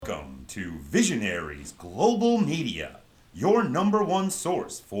to Visionaries Global Media, your number one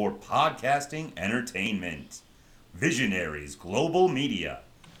source for podcasting entertainment. Visionaries Global Media,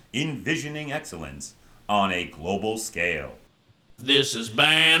 envisioning excellence on a global scale. This is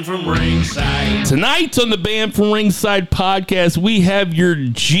Banned from Ringside. Tonight on the Banned from Ringside podcast, we have your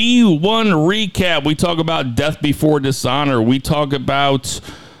G1 recap. We talk about Death Before Dishonor. We talk about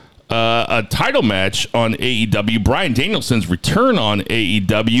a title match on AEW, Bryan Danielson's return on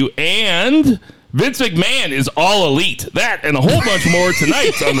AEW, and Vince McMahon is all elite. That and a whole bunch more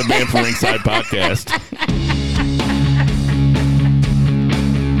tonight on the Banned from Ringside podcast.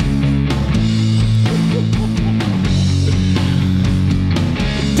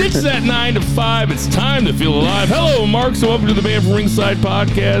 Ditch that 9 to 5. It's time to feel alive. Hello, Mark. So welcome to the Banned from Ringside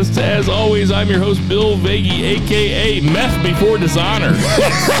podcast. As always, I'm your host, Bill Vagey, a.k.a. Meth Before Dishonor.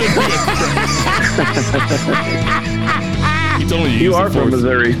 He's only you are from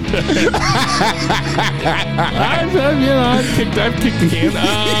Missouri. I've kicked the can.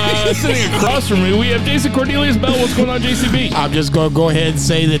 Sitting across from me, we have Jason Cornelius Bell. What's going on, JCB? I'm just going to go ahead and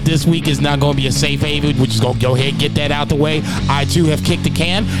say that this week is not going to be a safe haven. We're just going to go ahead and get that out the way. I, too, have kicked the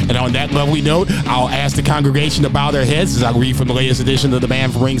can. And on that lovely note, I'll ask the congregation to bow their heads as I read from the latest edition of the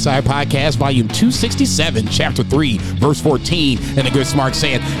Banned from Ringside podcast, volume 267, chapter 3, verse 14. And the good smart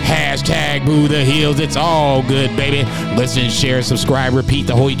saying, hashtag boo the heels. It's all good, baby. Listen, share, subscribe, repeat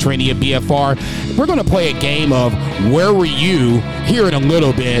the Holy Trinity of BFR. We're going to play a game of Where Were You? Here in a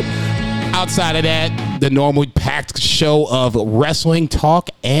little bit. Outside of that, the normal packed show of wrestling talk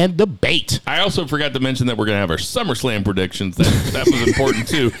and debate. I also forgot to mention that we're going to have our SummerSlam predictions. That was important,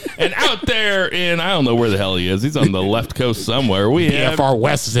 too. And out there in, I don't know where the hell he is. He's on the left coast somewhere. We have BFR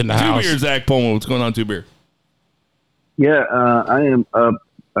West is in the house. Two Beer, Zach Pullman. What's going on, Two Beer? Yeah, I am up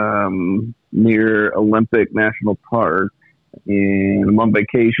near Olympic National Park, and I'm on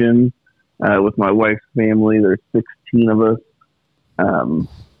vacation with my wife's family. There's 16 of us.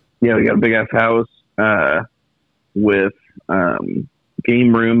 Yeah, we got a big ass house with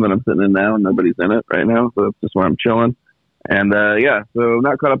game room that I'm sitting in now, and nobody's in it right now, so that's just where I'm chilling. And yeah, so I'm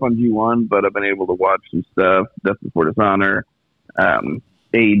not caught up on G1, but I've been able to watch some stuff, Death Before Dishonor,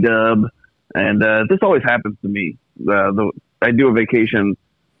 AEW, and this always happens to me. I do a vacation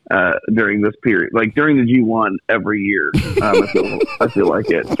during this period, like during the G1 every year. I feel like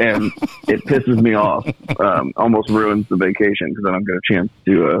it, and it pisses me off. Almost ruins the vacation because I don't get a chance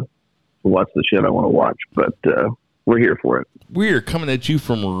to watch the shit I want to watch. But we're here for it. We're coming at you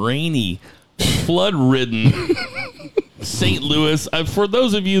from rainy, flood-ridden St. Louis. For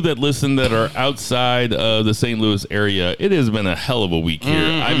those of you that listen that are outside of the St. Louis area, it has been a hell of a week here.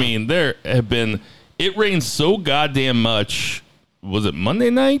 Mm-hmm. I mean, it rained so goddamn much. Was it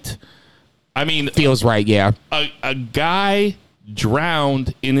Monday night? I mean, feels right, yeah. A guy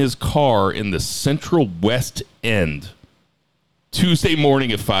drowned in his car in the Central West End Tuesday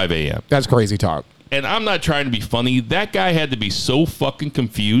morning at 5 a.m. That's crazy talk. And I'm not trying to be funny. That guy had to be so fucking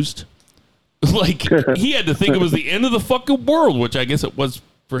confused. Like, he had to think it was the end of the fucking world, which I guess it was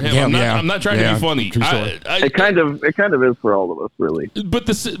for him. Yeah, I'm not trying to be funny. It kind of is for all of us, really. But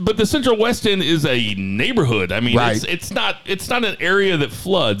the Central West End is a neighborhood. I mean, right. it's not an area that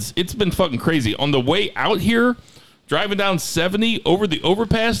floods. It's been fucking crazy. On the way out here, driving down 70 over the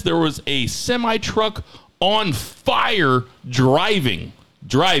overpass, there was a semi truck on fire driving.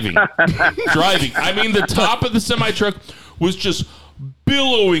 I mean, the top of the semi truck was just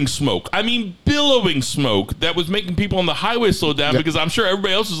billowing smoke. I mean, billowing smoke that was making people on the highway slow down because I'm sure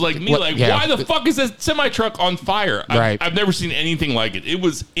everybody else was like me, why the fuck is that semi truck on fire? Right. I've never seen anything like it. It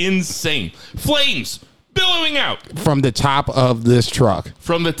was insane. Flames billowing out from the top of this truck.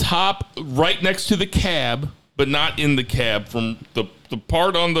 From the top, right next to the cab, but not in the cab. From the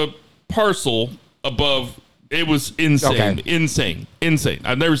part on the parcel above. It was insane. Okay. Insane.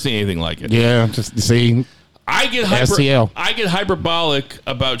 I've never seen anything like it. Yeah, just see. I get hyperbolic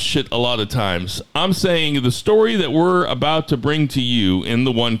about shit a lot of times. I'm saying the story that we're about to bring to you in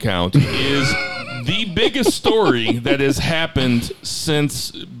the one count is the biggest story that has happened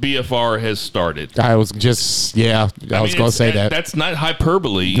since BFR has started. I was going to say that. That's not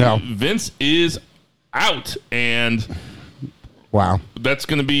hyperbole. No. Vince is out, and wow. That's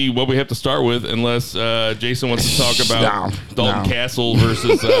going to be what we have to start with, unless Jason wants to talk about Dalton Castle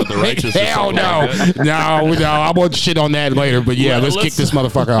versus the Righteous. Hell no. No, I want shit on that later, but yeah, let's kick this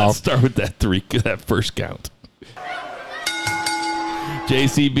motherfucker off. Let's start with that first count.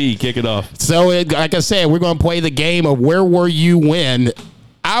 JCB, kick it off. So, like I said, we're going to play the game of Where Were You When?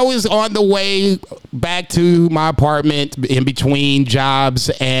 I was on the way back to my apartment in between jobs,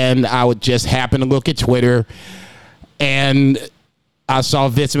 and I would just happen to look at Twitter, and I saw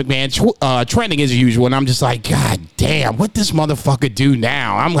Vince McMahon trending as usual, and I'm just like, God damn, what this motherfucker do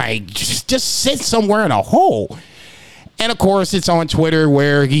now? I'm like, just sit somewhere in a hole. And of course, it's on Twitter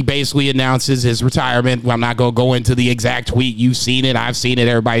where he basically announces his retirement. I'm not going to go into the exact tweet. You've seen it. I've seen it.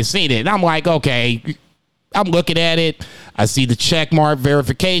 Everybody's seen it. And I'm like, okay, I'm looking at it. I see the check mark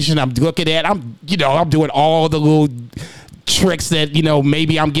verification. I'm looking at, I'm doing all the little tricks that,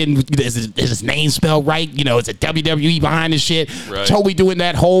 maybe I'm getting, is his name spelled right? Is it WWE behind this shit? Right. Totally doing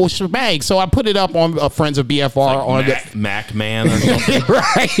that whole shebang. So I put it up on Friends of BFR on Mac Man or something.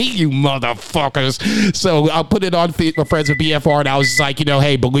 Right, you motherfuckers. So I put it on Friends of BFR, and I was just like,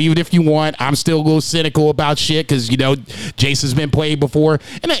 hey, believe it if you want. I'm still a little cynical about shit because, Jason's been played before.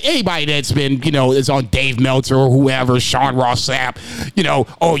 And anybody that's been, is on Dave Meltzer or whoever, Sean Ross Sapp,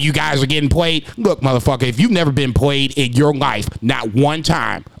 oh, you guys are getting played. Look, motherfucker, if you've never been played in your life, not one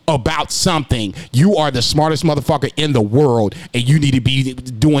time, about something, you are the smartest motherfucker in the world, and you need to be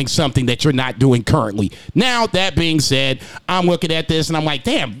doing something that you're not doing currently. Now, that being said, I'm looking at this and I'm like,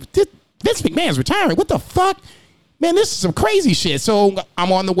 damn, Vince McMahon's retiring. What the fuck? Man, this is some crazy shit. So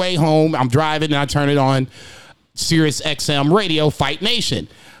I'm on the way home. I'm driving and I turn it on Sirius XM radio, Fight Nation.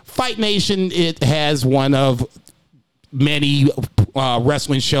 Fight Nation, it has one of many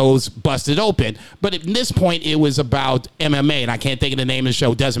wrestling shows busted open, but at this point it was about MMA, and I can't think of the name of the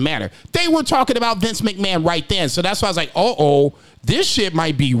show. Doesn't matter. They were talking about Vince McMahon right then, so that's why I was like, this shit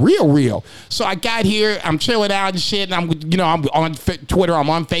might be real. So I got here, I'm chilling out and shit, and I'm on Twitter, I'm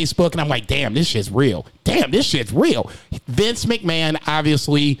on Facebook, and I'm like, damn, this shit's real. Vince McMahon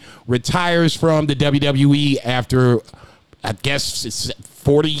obviously retires from the WWE after, I guess it's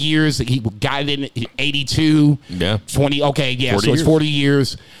 40 years. He got it in 82. Yeah. 20. Okay. Yeah. So it's 40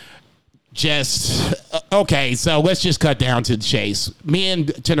 years. Okay. So let's just cut down to the chase. Me and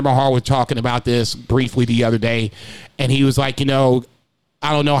Jinder Mahal were talking about this briefly the other day, and he was like, I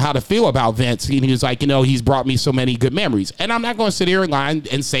don't know how to feel about Vince. And he was like, he's brought me so many good memories. And I'm not going to sit here and lie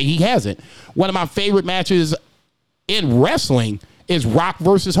and say he hasn't. One of my favorite matches in wrestling is Rock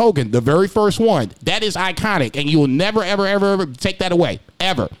versus Hogan, the very first one. That is iconic, and you will never, ever, ever, ever take that away.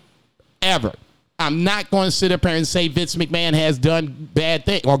 Ever. I'm not going to sit up here and say Vince McMahon has done bad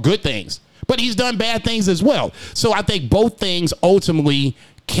things or good things, but he's done bad things as well. So I think both things ultimately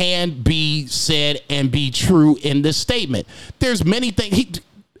can be said and be true in this statement. There's many things.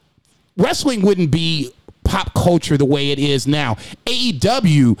 Wrestling wouldn't be pop culture the way it is now.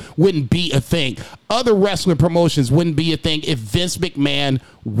 AEW wouldn't be a thing. Other wrestling promotions wouldn't be a thing if Vince McMahon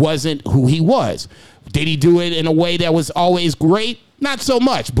wasn't who he was. Did he do it in a way that was always great? Not so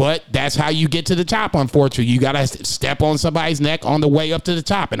much, but that's how you get to the top, unfortunately. You got to step on somebody's neck on the way up to the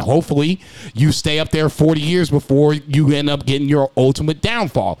top, and hopefully you stay up there 40 years before you end up getting your ultimate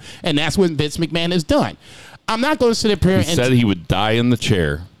downfall, and that's what Vince McMahon has done. I'm not going to sit up here and... He said he would die in the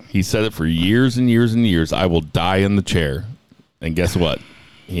chair. He said it for years and years and years. I will die in the chair. And guess what?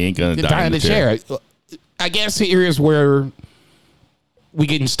 He ain't going to die in the chair. I guess here is where we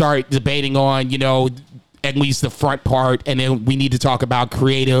can start debating on, at least the front part. And then we need to talk about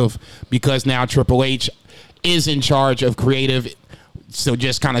creative, because now Triple H is in charge of creative. So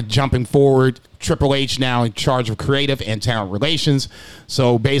just kind of jumping forward, Triple H now in charge of creative and talent relations.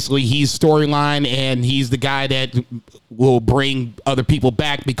 So basically he's storyline, and he's the guy that will bring other people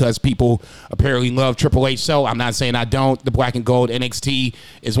back because people apparently love Triple H. So I'm not saying I don't. The Black and Gold NXT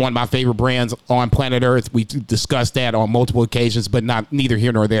is one of my favorite brands on planet Earth. We discussed that on multiple occasions, but neither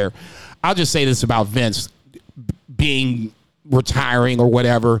here nor there. I'll just say this about Vince being retiring or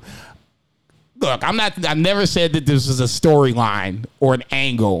whatever. Look, I never said that this is a storyline or an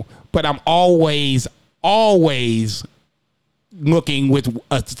angle, but I'm always looking with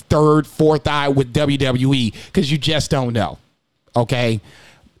a third, fourth eye with WWE, because you just don't know. Okay?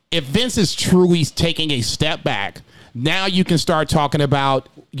 If Vince is truly taking a step back, now you can start talking about,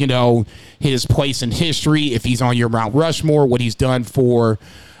 his place in history, if he's on your Mount Rushmore, what he's done for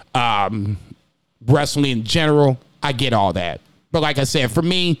wrestling in general. I get all that. But like I said, for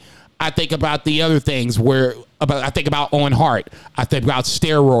me, I think about the other things I think about Owen Hart. I think about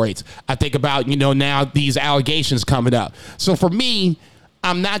steroids. I think about, now these allegations coming up. So for me,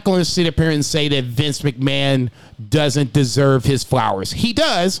 I'm not going to sit up here and say that Vince McMahon doesn't deserve his flowers. He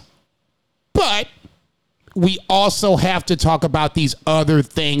does, but we also have to talk about these other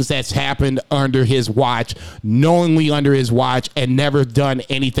things that's happened under his watch, knowingly under his watch, and never done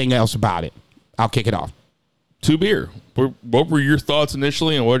anything else about it. I'll kick it off. To Beer, what were your thoughts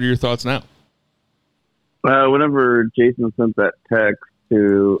initially, and what are your thoughts now? Whenever Jason sent that text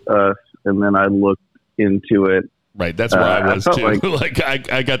to us, and then I looked into it. Right, that's where I was too. Like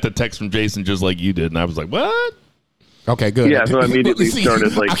I got the text from Jason just like you did, and I was like, what? Okay, good. Yeah, so I immediately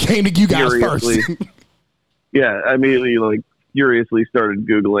started I came to you guys first. Yeah, I immediately furiously started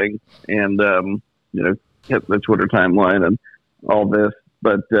Googling and hit the Twitter timeline and all this.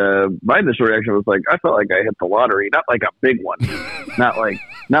 But my initial reaction was I felt like I hit the lottery, not like a big one, not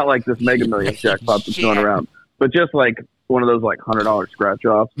like this Mega Millions jackpot that's going around, but just one of those $100 scratch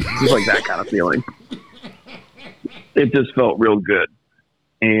offs, just like that kind of feeling. It just felt real good,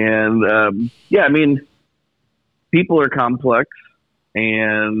 and people are complex,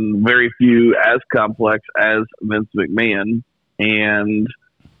 and very few as complex as Vince McMahon, and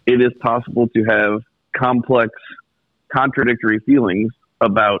it is possible to have complex, contradictory feelings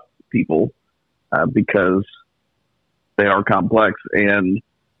about people because they are complex. And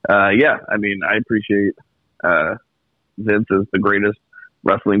I appreciate Vince as the greatest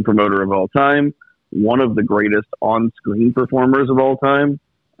wrestling promoter of all time, one of the greatest on-screen performers of all time,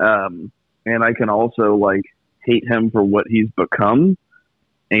 and I can also hate him for what he's become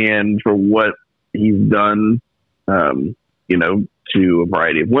and for what he's done, to a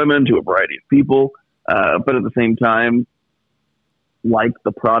variety of women, to a variety of people. But at the same time, like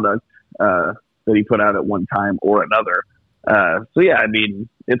the product that he put out at one time or another.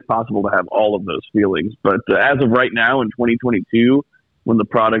 It's possible to have all of those feelings. But as of right now in 2022, when the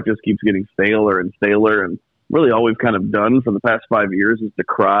product just keeps getting staler and staler, and really all we've kind of done for the past 5 years is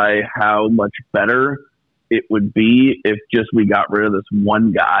decry how much better it would be if just we got rid of this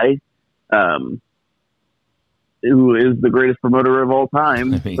one guy who is the greatest promoter of all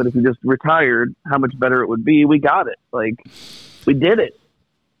time. But if he just retired, how much better it would be. We got it. We did it.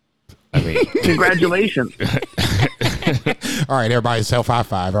 Congratulations. All right, everybody, self high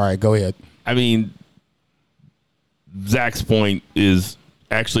five. All right, go ahead. Zach's point is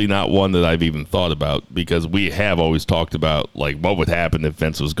actually not one that I've even thought about, because we have always talked about what would happen if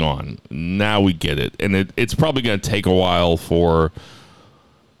Vince was gone. Now we get it, and it's probably going to take a while for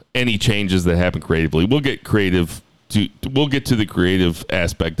any changes that happen creatively. We'll get to the creative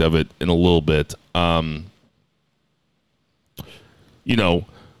aspect of it in a little bit.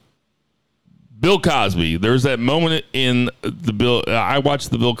 Bill Cosby, there's that moment in I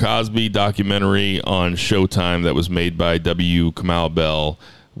watched the Bill Cosby documentary on Showtime that was made by W. Kamau Bell,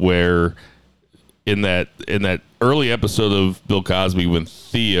 where in that early episode of Bill Cosby, when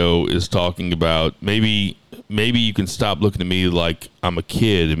Theo is talking about maybe you can stop looking at me like I'm a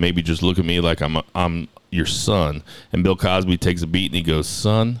kid and maybe just look at me like I'm your son. And Bill Cosby takes a beat and he goes,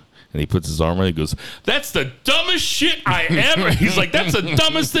 "Son," and he puts his arm on it. He goes, "That's the dumbest shit I ever." He's like, "That's the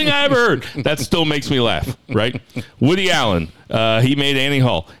dumbest thing I ever heard." That still makes me laugh, right? Woody Allen, he made Annie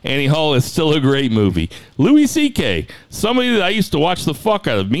Hall. Annie Hall is still a great movie. Louis C.K., somebody that I used to watch the fuck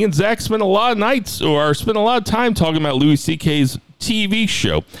out of. Me and Zach spent a lot of time talking about Louis C.K.'s TV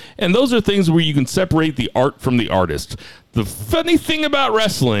show. And those are things where you can separate the art from the artist. The funny thing about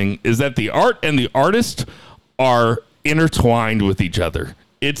wrestling is that the art and the artist are intertwined with each other.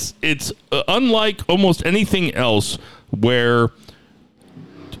 It's unlike almost anything else where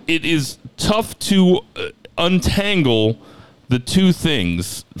it is tough to untangle the two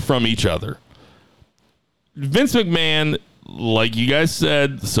things from each other. Vince McMahon, like you guys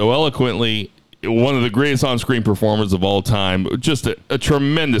said so eloquently, one of the greatest on-screen performers of all time, just a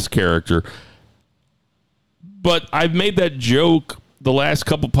tremendous character. But I've made that joke the last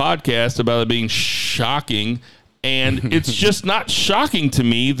couple podcasts about it being shocking, and it's just not shocking to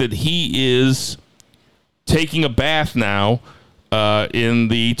me that he is taking a bath now in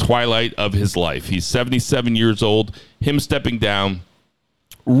the twilight of his life. He's 77 years old. Him stepping down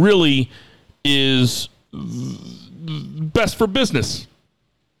really is best for business.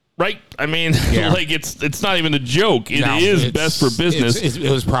 Right? It's not even a joke. It is best for business. It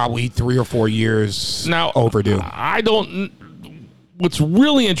was probably 3 or 4 years overdue. What's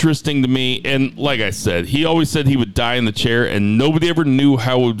really interesting to me, and like I said, he always said he would die in the chair, and nobody ever knew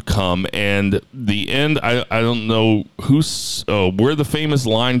how it would come. And the end, I don't know where the famous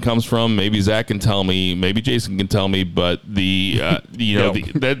line comes from. Maybe Zach can tell me. Maybe Jason can tell me. But this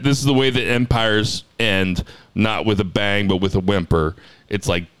is the way that empires end, not with a bang, but with a whimper. It's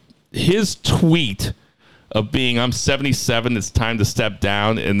like his tweet of being, "I'm 77, it's time to step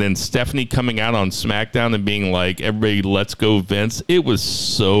down," and then Stephanie coming out on SmackDown and being like, "Everybody, let's go, Vince." It was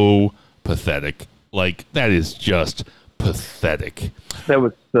so pathetic. That is just pathetic. That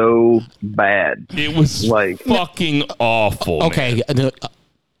was so bad. It was fucking awful. Okay,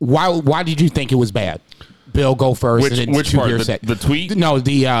 why did you think it was bad? Bill, go first. Which part? The tweet? No,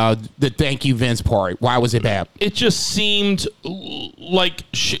 the thank you, Vince part. Why was it bad? It just seemed like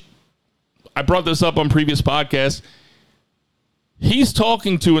I brought this up on previous podcasts. He's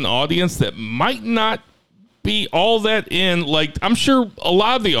talking to an audience that might not be all that in. Like, I'm sure a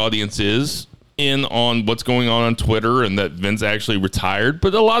lot of the audience is in on what's going on Twitter and that Vince actually retired,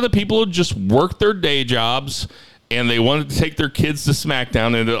 but a lot of people just worked their day jobs and they wanted to take their kids to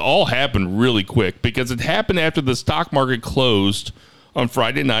SmackDown, and it all happened really quick because it happened after the stock market closed on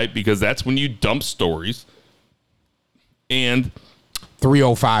Friday night, because that's when you dump stories. And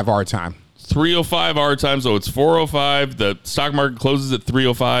 3:05 our time. 3:05 our time, so it's 4:05. The stock market closes at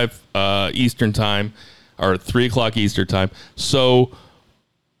 3:05 Eastern time, or 3 o'clock Eastern time. So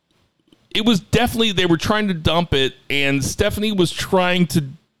it was definitely, they were trying to dump it, and Stephanie was trying to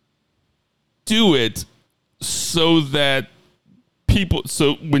do it so that people,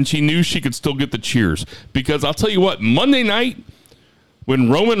 so when she knew she could still get the cheers. Because I'll tell you what, Monday night,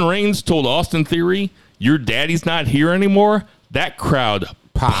 when Roman Reigns told Austin Theory, your daddy's not here anymore, that crowd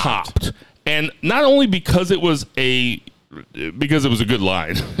popped. And not only because it was a good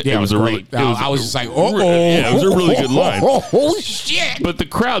line. Yeah, it was a great. really, I was just like, yeah, it was a really good line. Oh, shit. But the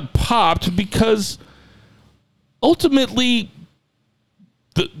crowd popped because ultimately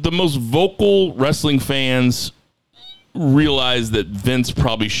the most vocal wrestling fans realized that Vince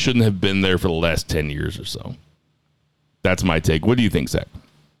probably shouldn't have been there for the last 10 years or so. That's my take. What do you think, Zach?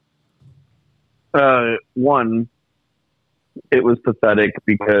 One, it was pathetic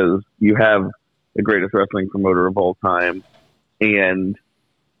because you have the greatest wrestling promoter of all time, and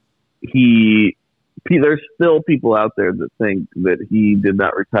there's still people out there that think that he did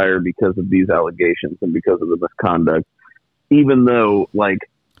not retire because of these allegations and because of the misconduct, even though, like,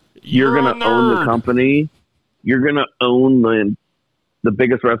 you're going to own the company, you're going to own the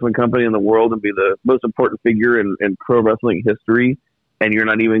biggest wrestling company in the world and be the most important figure in pro wrestling history, and you're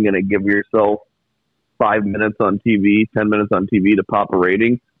not even going to give yourself 5 minutes on TV, 10 minutes on TV to pop a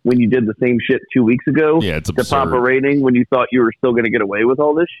rating when you did the same shit 2 weeks ago. Yeah, it's to absurd. pop a rating when you thought you were still going to get away with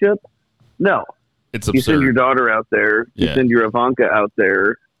all this shit. No, It's absurd. you send your daughter out there, you Yeah. send your Ivanka out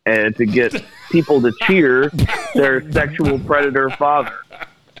there, and to get people to cheer their sexual predator father.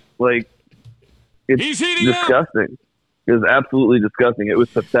 Like, it's disgusting. It was absolutely disgusting. It was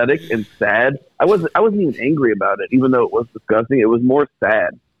pathetic and sad. I wasn't even angry about it, even though it was disgusting. It was more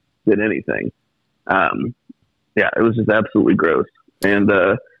sad than anything. Yeah, it was just absolutely gross. And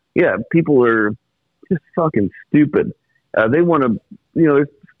yeah, people are just fucking stupid. They want to, there's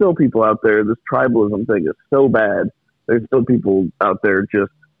still people out there. This tribalism thing is so bad. There's still people out there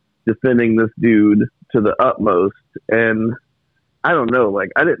just defending this dude to the utmost. And I don't know, like,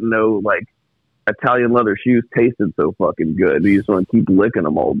 I didn't know, like, Italian leather shoes tasted so fucking good. You just want to keep licking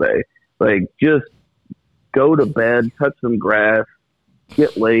them all day. Like, just go to bed, touch some grass,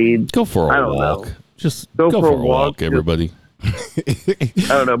 get laid. Go for a walk. Know. Just go for a walk, everybody. I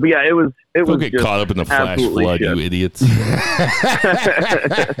don't know, but yeah, it was. Don't get caught up in the flash flood, shit. you idiots.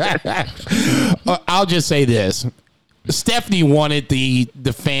 I'll just say this. Stephanie wanted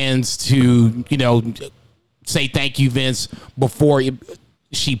the fans to, say thank you, Vince, before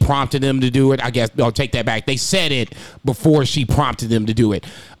she prompted them to do it. I guess I'll take that back. They said it before she prompted them to do it.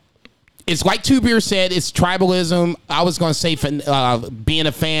 It's like Two Beer said, it's tribalism. I was going to say being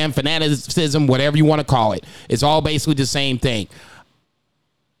a fan, fanaticism, whatever you want to call it. It's all basically the same thing.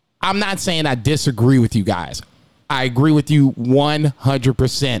 I'm not saying I disagree with you guys. I agree with you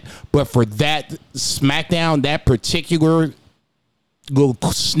 100%. But for that SmackDown, that particular little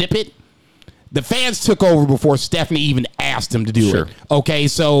snippet, the fans took over before Stephanie even asked them to do it. Okay,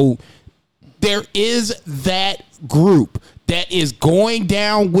 so there is that group that is going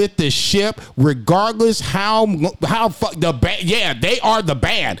down with the ship, regardless how the band. Yeah, they are the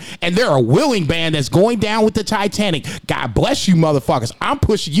band, and they're a willing band that's going down with the Titanic. God bless you, motherfuckers! I'm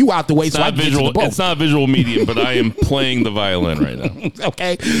pushing you out the way so I can get to the boat. It's not a visual medium, but I am playing the violin right now.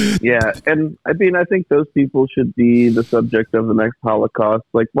 Okay. Yeah, and I mean, I think those people should be the subject of the next Holocaust,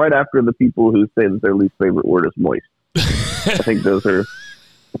 like right after the people who say that their least favorite word is moist. I think those are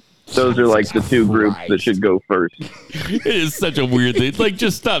like the two groups that should go first. It is such a weird thing. Like,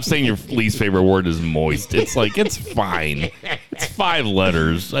 just stop saying your least favorite word is moist. It's like, it's fine. It's 5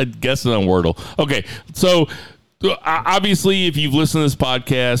 letters. I guess it's on Wordle. Okay, so obviously, if you've listened to this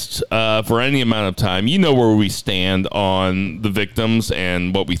podcast for any amount of time, you know where we stand on the victims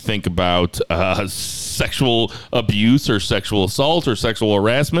and what we think about sexual abuse or sexual assault or sexual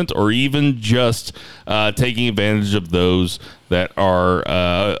harassment, or even just taking advantage of those that are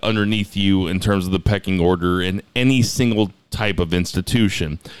underneath you in terms of the pecking order in any single type of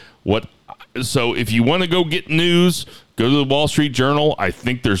institution. So if you want to go get news, go to the Wall Street Journal. I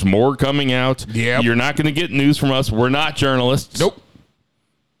think there's more coming out. Yep. You're not going to get news from us. We're not journalists. Nope.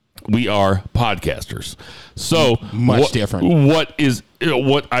 We are podcasters. So Much different.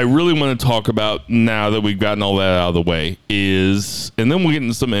 What I really want to talk about now that we've gotten all that out of the way is, and then we'll get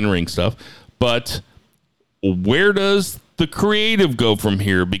into some in-ring stuff, but where does the creative go from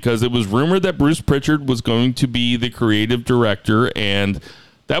here? Because it was rumored that Bruce Pritchard was going to be the creative director, and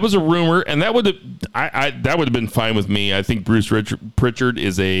that was a rumor, and that would have been fine with me. I think Bruce Pritchard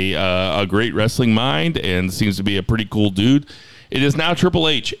is a great wrestling mind and seems to be a pretty cool dude. It is now Triple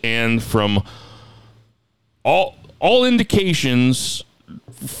H, and from all indications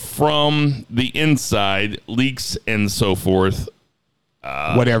from the inside, leaks and so forth,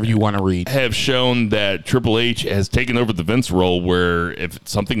 whatever you want to read, have shown that Triple H has taken over the Vince role, where if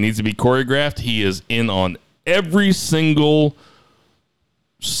something needs to be choreographed, he is in on every single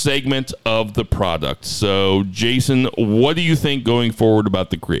segment of the product. So, Jason, what do you think going forward about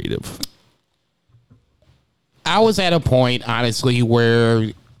the creative? I was at a point, honestly,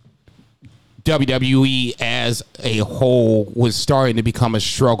 where WWE as a whole was starting to become a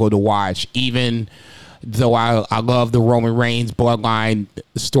struggle to watch. Even though I love the Roman Reigns bloodline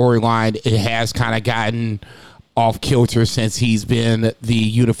storyline, it has kind of gotten off kilter since he's been the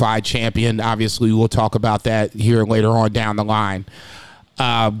unified champion. Obviously, we'll talk about that here later on down the line.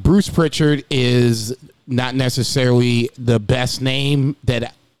 Bruce Pritchard is not necessarily the best name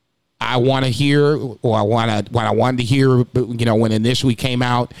that I want to hear, or what I wanted to hear, when it initially came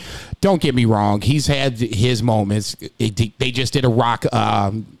out. Don't get me wrong. He's had his moments. They just did a Rock,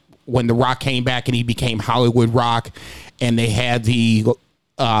 when The Rock came back and he became Hollywood Rock, and they had the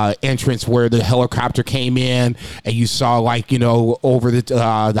entrance where the helicopter came in and you saw over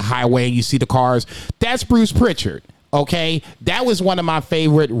the highway and you see the cars. That's Bruce Pritchard. Okay. That was one of my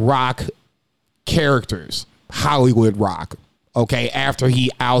favorite Rock characters, Hollywood Rock. Okay, after he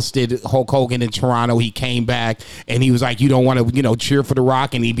ousted Hulk Hogan in Toronto, he came back and he was like, you don't want to, cheer for The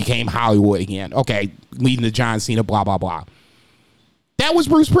Rock, and he became Hollywood again. Okay, leading to John Cena, blah, blah, blah. That was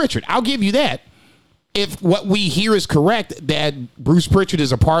Bruce Pritchard. I'll give you that. If what we hear is correct, that Bruce Pritchard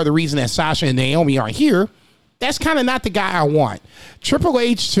is a part of the reason that Sasha and Naomi aren't here, that's kind of not the guy I want. Triple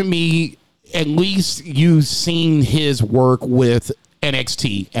H, to me, at least you've seen his work with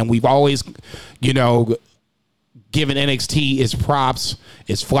NXT, and we've always, given NXT its props,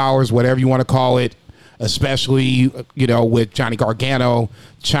 its flowers, whatever you want to call it, especially, with Johnny Gargano,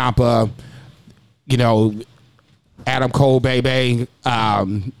 Ciampa, Adam Cole, baby.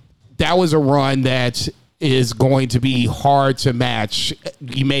 That was a run that is going to be hard to match.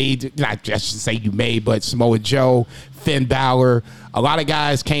 You made, not just to say you made, but Samoa Joe, Finn Balor. A lot of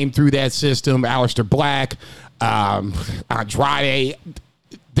guys came through that system. Aleister Black, Andrade.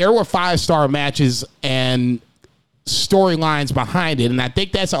 There were 5-star matches and storylines behind it, and I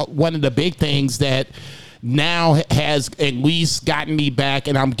think that's one of the big things that now has at least gotten me back,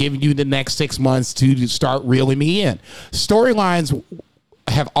 and I'm giving you the next 6 months to start reeling me in. Storylines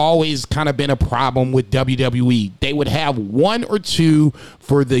have always kind of been a problem with WWE. They would have one or two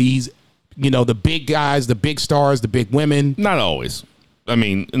for these, the big guys, the big stars, the big women. Not always. I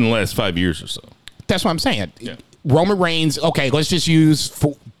mean, in the last 5 years or so. That's what I'm saying. Yeah. Roman Reigns, okay, let's just use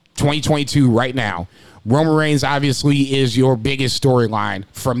 2022 right now. Roman Reigns obviously is your biggest storyline.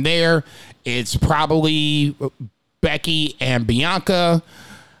 From there, it's probably Becky and Bianca.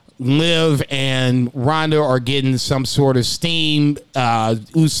 Liv and Ronda are getting some sort of steam.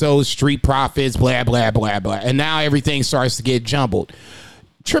 Usos, Street Profits, blah, blah, blah, blah. And now everything starts to get jumbled.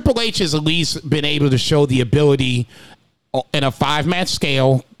 Triple H has at least been able to show the ability in a 5-match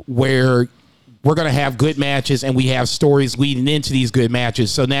scale where we're going to have good matches and we have stories leading into these good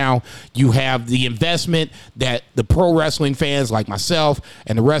matches. So now you have the investment that the pro wrestling fans like myself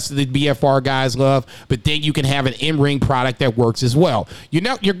and the rest of the BFR guys love, but then you can have an in-ring product that works as well. You're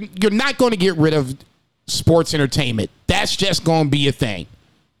not going to get rid of sports entertainment. That's just going to be a thing.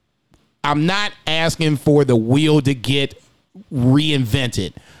 I'm not asking for the wheel to get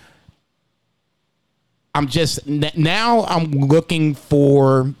reinvented. I'm looking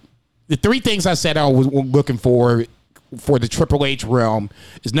for the 3 things I said I was looking for the Triple H realm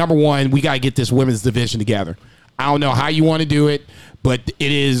is, number one, we got to get this women's division together. I don't know how you want to do it, but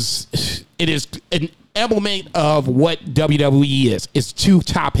it is an element of what WWE is. It's too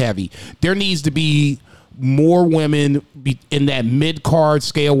top heavy. There needs to be more women in that mid-card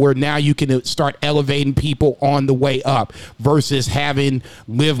scale where now you can start elevating people on the way up versus having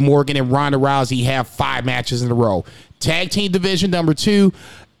Liv Morgan and Ronda Rousey have 5 matches in a row. Tag team division, number 2.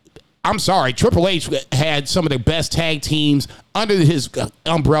 I'm sorry, Triple H had some of the best tag teams under his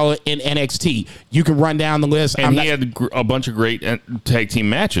umbrella in NXT. You can run down the list. And he had a bunch of great tag team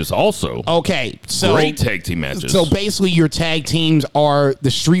matches also. Okay, so great tag team matches. So basically your tag teams are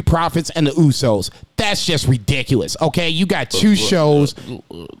the Street Profits and the Usos. That's just ridiculous. Okay, you got two shows.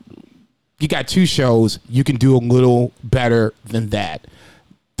 You got two shows. You can do a little better than that.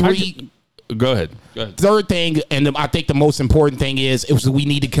 Go ahead. Third thing, and I think the most important thing is we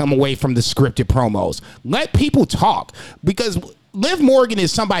need to come away from the scripted promos. Let people talk, because Liv Morgan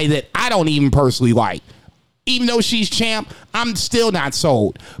is somebody that I don't even personally like. Even though she's champ, I'm still not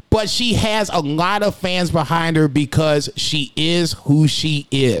sold. But she has a lot of fans behind her because she is who she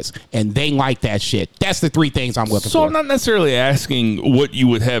is. And they like that shit. That's the three things I'm looking for. So I'm not necessarily asking what you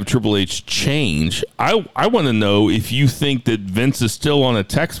would have Triple H change. I want to know if you think that Vince is still on a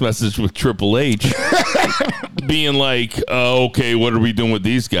text message with Triple H being like, okay, what are we doing with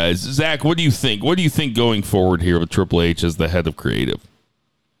these guys? Zach, what do you think? What do you think going forward here with Triple H as the head of creative?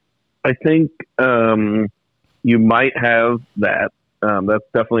 I think you might have that. That's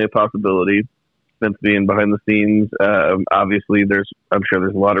definitely a possibility. Vince being behind the scenes, obviously, I'm sure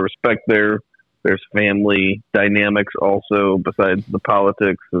there's a lot of respect there. There's family dynamics also, besides the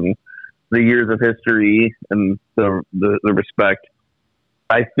politics and the years of history and the respect.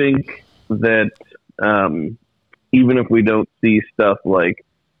 I think that even if we don't see stuff like,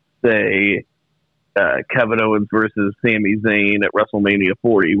 say, Kevin Owens versus Sami Zayn at WrestleMania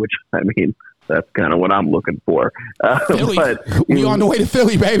 40, which, I mean, that's kind of what I'm looking for. Philly. But we on the way to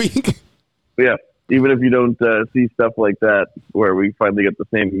Philly, baby. Yeah, even if you don't see stuff like that, where we finally get the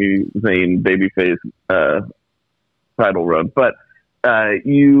Sami Zayn babyface title run. But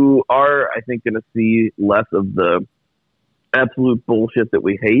you are, I think, going to see less of the absolute bullshit that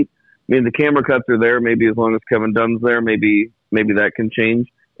we hate. I mean, the camera cuts are there. Maybe as long as Kevin Dunn's there, maybe that can change.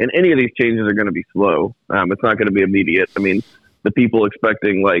 And any of these changes are going to be slow. It's not going to be immediate. I mean, the people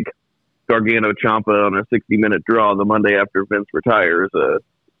expecting like Gargano Ciampa on a 60-minute draw the Monday after Vince retires,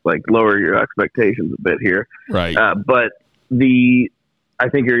 like lower your expectations a bit here. Right. But I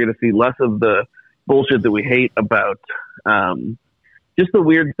think you're going to see less of the bullshit that we hate about just the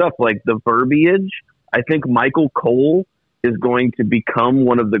weird stuff like the verbiage. I think Michael Cole is going to become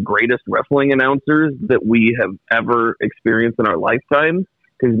one of the greatest wrestling announcers that we have ever experienced in our lifetime,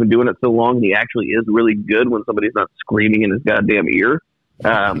 because he's been doing it so long. And he actually is really good when somebody's not screaming in his goddamn ear.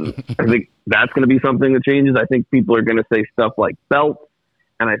 I think that's going to be something that changes. I think people are going to say stuff like belts,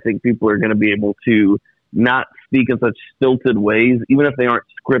 and I think people are going to be able to not speak in such stilted ways, even if they aren't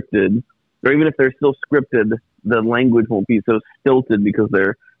scripted, or even if they're still scripted, the language won't be so stilted because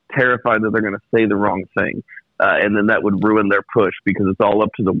they're terrified that they're going to say the wrong thing. And then that would ruin their push, because it's all up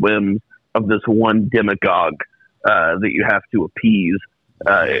to the whims of this one demagogue that you have to appease,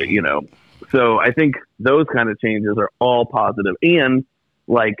 So I think those kind of changes are all positive. And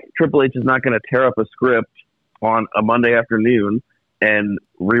like, Triple H is not going to tear up a script on a Monday afternoon and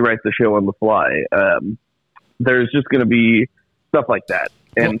rewrite the show on the fly. There's just going to be stuff like that.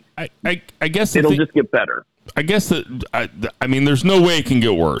 And I guess it'll just get better. I guess that, I mean, there's no way it can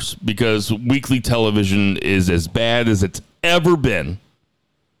get worse, because weekly television is as bad as it's ever been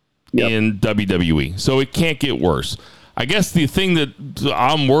in WWE. So it can't get worse. I guess the thing that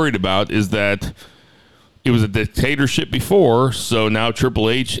I'm worried about is that it was a dictatorship before, so now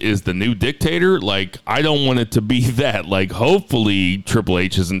Triple H is the new dictator. Like, I don't want it to be that. Like, hopefully Triple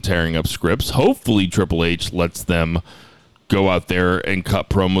H isn't tearing up scripts. Hopefully Triple H lets them go out there and cut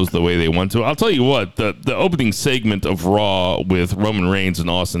promos the way they want to. I'll tell you what, the opening segment of Raw with Roman Reigns and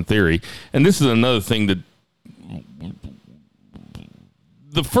Austin Theory, and this is another thing that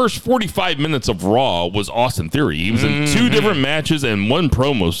the first 45 minutes of Raw was Austin Theory. He was in two different matches and one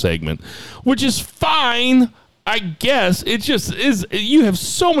promo segment, which is fine, I guess. It just is. You have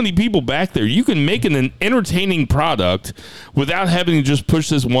so many people back there. You can make an entertaining product without having to just push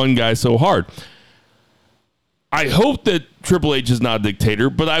this one guy so hard. I hope that Triple H is not a dictator,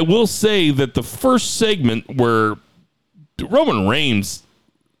 but I will say that the first segment where Roman Reigns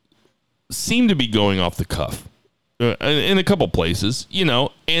seemed to be going off the cuff in a couple places,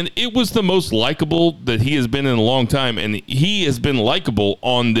 and it was the most likable that he has been in a long time, and he has been likable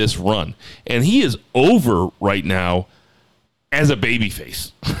on this run, and he is over right now as a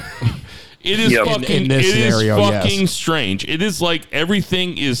babyface. It is fucking strange. It is like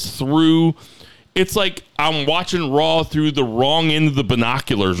everything is through. It's like I'm watching Raw through the wrong end of the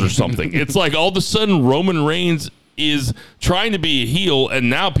binoculars or something. It's like all of a sudden Roman Reigns is trying to be a heel, and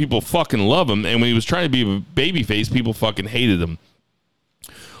now people fucking love him. And when he was trying to be a babyface, people fucking hated him.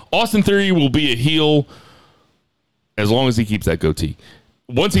 Austin Theory will be a heel as long as he keeps that goatee.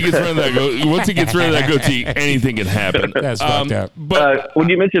 Once he gets rid of that goatee, anything can happen. That's fucked up. But when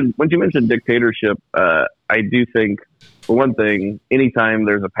you mentioned dictatorship, I do think, for one thing, anytime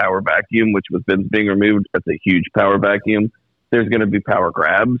there's a power vacuum, which with Vince being removed, that's a huge power vacuum. There's going to be power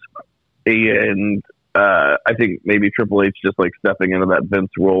grabs, and I think maybe Triple H just like stepping into that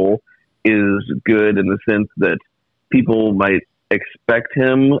Vince role is good in the sense that people might expect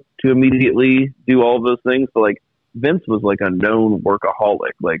him to immediately do all of those things. So like Vince was like a known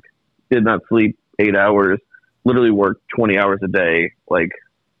workaholic, like did not sleep 8 hours, literally worked 20 hours a day, like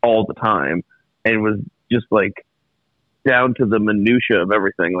all the time, and was just like down to the minutia of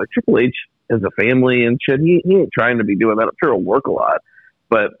everything. Like Triple H has a family and shit. He ain't trying to be doing that. I'm sure he'll work a lot,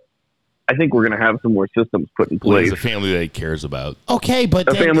 but I think we're going to have some more systems put in place. He's a family that he cares about. Okay, but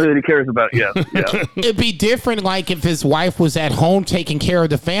a family that he cares about, yes. Yeah. It'd be different like if his wife was at home taking care of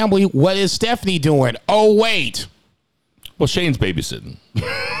the family. What is Stephanie doing? Oh, wait. Well, Shane's babysitting.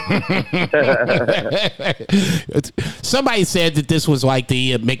 Somebody said that this was like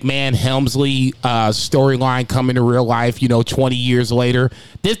the McMahon-Helmsley storyline coming to real life, 20 years later.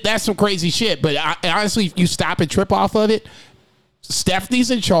 That's some crazy shit. But honestly, if you stop and trip off of it, Stephanie's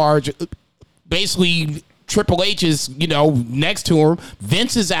in charge. Basically, Triple H is, next to him.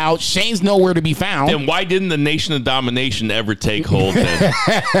 Vince is out. Shane's nowhere to be found. Then why didn't the Nation of Domination ever take hold then?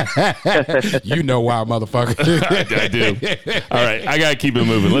 You know why, motherfucker. I do. All right, I got to keep it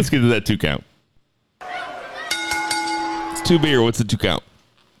moving. Let's get to that 2 count. It's 2 beer. What's the 2 count?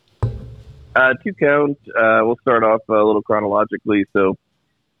 2 count. We'll start off a little chronologically. So,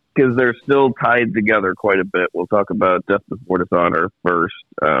 because they're still tied together quite a bit. We'll talk about Death Before Dishonor first.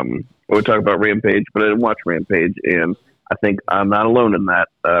 We'll talk about Rampage, but I didn't watch Rampage, and I think I'm not alone in that.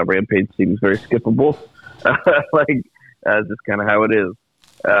 Rampage seems very skippable, just kind of how it is.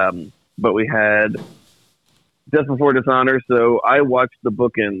 But we had Death Before Dishonor, so I watched the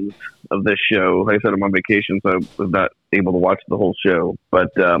bookends of this show. Like I said, I'm on vacation, so I was not able to watch the whole show.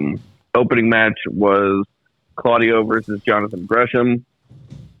 But opening match was Claudio versus Jonathan Gresham.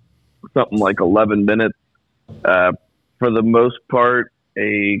 Something like 11 minutes. For the most part,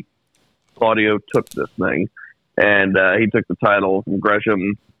 Claudio took this thing, and he took the title from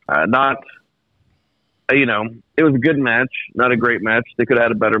Gresham. It was a good match, not a great match. They could have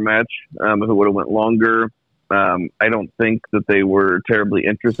had a better match if it would have went longer. I don't think that they were terribly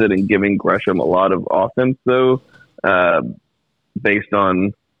interested in giving Gresham a lot of offense, though, based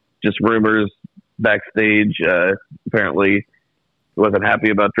on just rumors backstage. Apparently, wasn't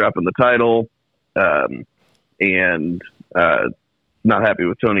happy about dropping the title, and not happy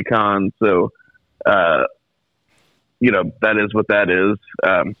with Tony Khan. So, that is what that is.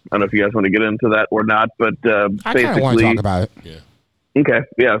 I don't know if you guys want to get into that or not, but I kind of want to talk about it. Yeah. Okay.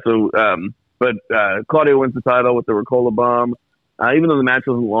 Yeah. So, but Claudio wins the title with the Ricola Bomb. Even though the match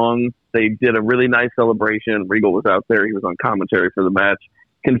wasn't long, they did a really nice celebration. Regal was out there. He was on commentary for the match.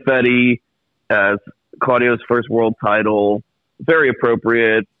 Confetti, Claudio's first world title. Very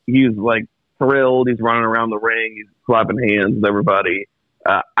appropriate. He's like thrilled. He's running around the ring. He's clapping hands with everybody.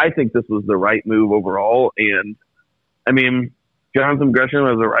 I think this was the right move overall. And I mean, Jonathan Gresham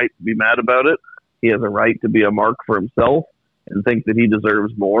has a right to be mad about it. He has a right to be a mark for himself and think that he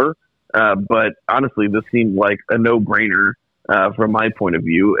deserves more. But honestly, this seemed like a no-brainer from my point of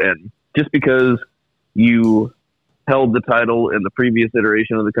view. And just because you held the title in the previous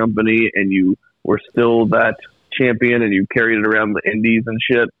iteration of the company and you were still that champion and you carried it around the indies and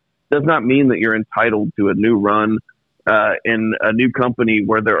shit does not mean that you're entitled to a new run in a new company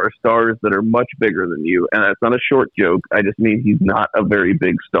where there are stars that are much bigger than you. And that's not a short joke. I just mean he's not a very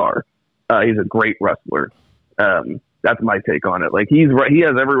big star. He's a great wrestler. That's my take on it. Like he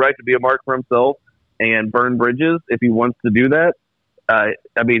has every right to be a mark for himself and burn bridges if he wants to do that.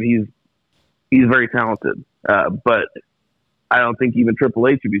 He's very talented. But I don't think even Triple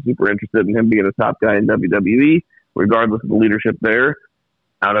H would be super interested in him being a top guy in WWE, regardless of the leadership there.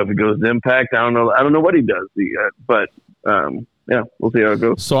 I don't know if he goes to Impact. I don't know what he does. But we'll see how it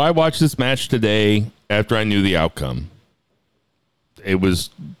goes. So I watched this match today after I knew the outcome. It was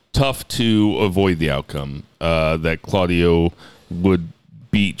tough to avoid the outcome that Claudio would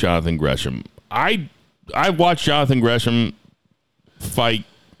beat Jonathan Gresham. I watched Jonathan Gresham fight,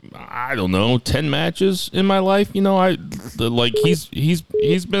 I don't know, 10 matches in my life. He's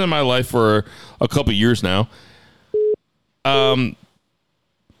been in my life for a couple years now.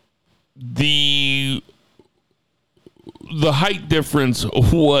 The height difference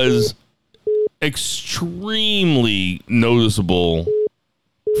was extremely noticeable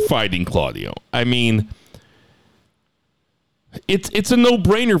fighting Claudio. I mean, It's a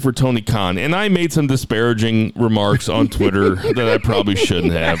no-brainer for Tony Khan, and I made some disparaging remarks on Twitter that I probably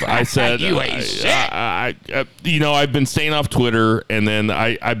shouldn't have. I said, You ain't shit. I've been staying off Twitter, and then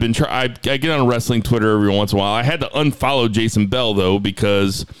I get on wrestling Twitter every once in a while. I had to unfollow Jason Bell though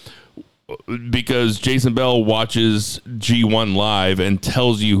because Jason Bell watches G1 live and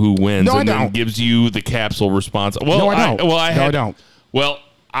tells you who wins, No, I and then don't. gives you the capsule response. Well, No, I don't. I don't. Well,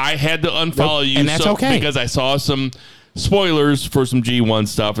 I had to unfollow Nope, you, and that's okay. because I saw some spoilers for some G1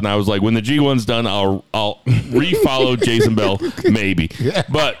 stuff, and I was like, when the G1's done, I'll refollow Jason Bell, maybe.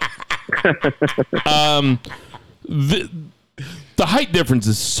 But the height difference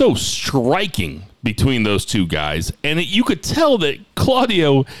is so striking between those two guys, and you could tell that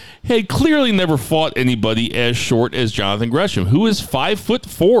Claudio had clearly never fought anybody as short as Jonathan Gresham, who is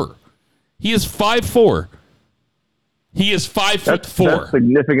 5'4". He is 5'4". He is 5'4". That's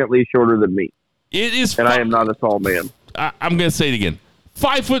significantly shorter than me, It is, and I am not a tall man. I'm going to say it again.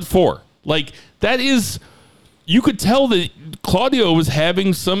 5'4". Like, that is, you could tell that Claudio was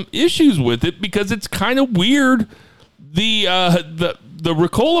having some issues with it because it's kind of weird. The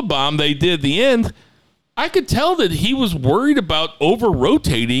Ricola bomb they did at the end, I could tell that he was worried about over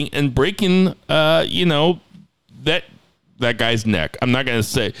rotating and breaking, that guy's neck. I'm not going to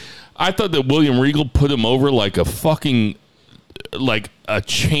say. I thought that William Regal put him over like a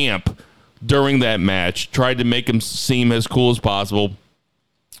champ during that match, tried to make him seem as cool as possible.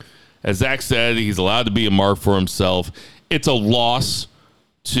 As Zach said, he's allowed to be a mark for himself. It's a loss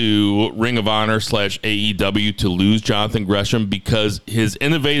to Ring of Honor / AEW to lose Jonathan Gresham because his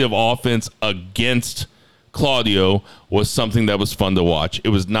innovative offense against Claudio was something that was fun to watch. It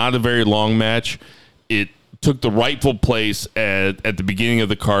was not a very long match. It took the rightful place at the beginning of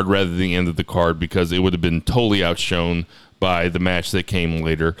the card rather than the end of the card because it would have been totally outshone by the match that came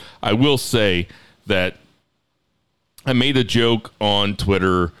later. I will say that I made a joke on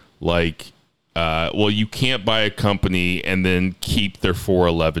Twitter like, well, you can't buy a company and then keep their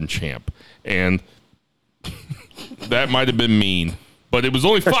 411 champ. And that might have been mean, but it was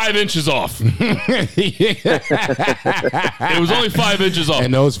only 5 inches off. It was only 5 inches off.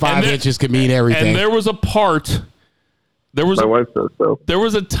 And those 5 inches could mean everything. And there was a part. My wife says so. There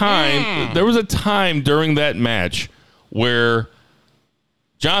was a time. There was a time during that match where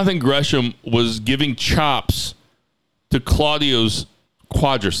Jonathan Gresham was giving chops to Claudio's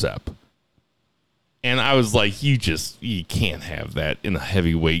quadricep. And I was like, you can't have that in a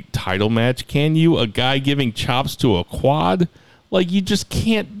heavyweight title match, can you? A guy giving chops to a quad? Like, you just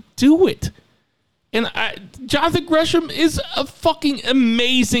can't do it. And Jonathan Gresham is a fucking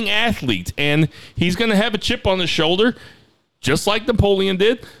amazing athlete. And he's going to have a chip on his shoulder, just like Napoleon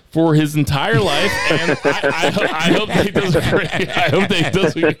did, for his entire life. And I hope that he does great.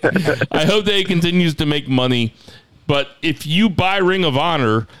 I hope that he continues to make money. But if you buy Ring of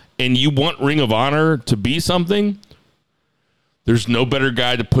Honor and you want Ring of Honor to be something, there's no better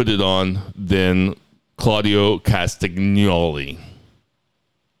guy to put it on than Claudio Castagnoli.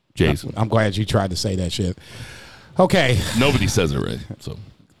 Jason. I'm glad you tried to say that shit. Okay. Nobody says it right. So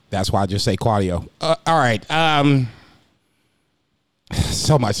that's why I just say Claudio. All right.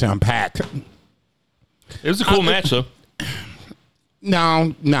 So much to unpack. It was a cool match, though.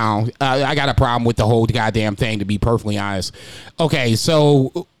 No. I got a problem with the whole goddamn thing, to be perfectly honest. Okay,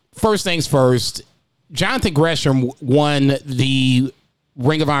 so first things first, Jonathan Gresham won the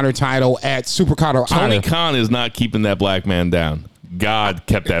Ring of Honor title at Supercard of Honor. Tony Khan is not keeping that black man down. God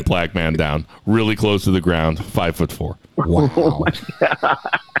kept that black man down really close to the ground, 5'4". Wow.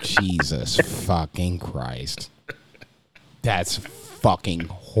 Jesus fucking Christ. That's fucking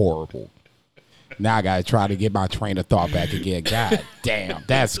horrible. Now I gotta try to get my train of thought back again. God damn,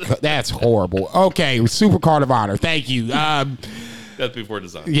 that's horrible. Okay, Supercard of Honor. Thank you. That's before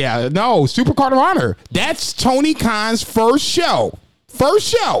design. Yeah, no, Supercard of Honor. That's Tony Khan's first show.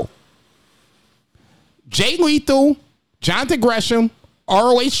 Jay Lethal, Jonathan Gresham,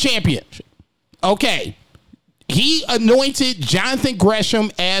 ROH champion. Okay. He anointed Jonathan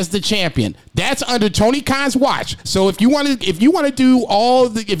Gresham as the champion. That's under Tony Khan's watch. So if you want to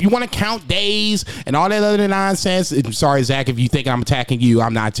count days and all that other nonsense, I'm sorry, Zach, if you think I'm attacking you,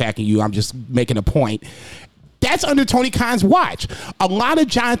 I'm not attacking you. I'm just making a point. That's under Tony Khan's watch. A lot of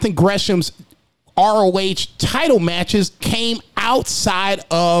Jonathan Gresham's ROH title matches came outside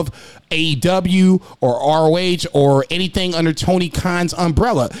of AEW or ROH or anything under Tony Khan's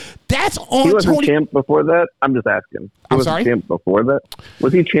umbrella. That's on He wasn't Tony. champ before that? I'm just asking. I'm Was sorry? he champ before that?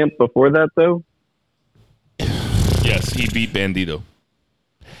 Was he champ before that, though? Yes, he beat Bandito.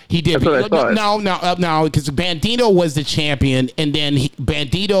 He did. That's what I thought. No, because Bandito was the champion, and then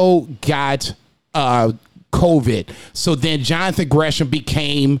Bandito got COVID. So then Jonathan Gresham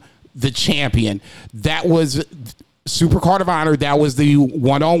became the champion. That was Supercard of Honor. That was the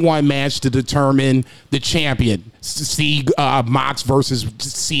one-on-one match to determine the champion. See Mox versus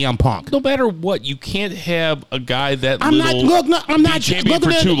CM Punk. No matter what, you can't have a guy that I'm not champion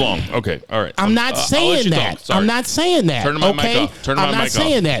for too long. Okay, all right. I'm not saying that. I'm not saying that. Turn my mic off. I'm not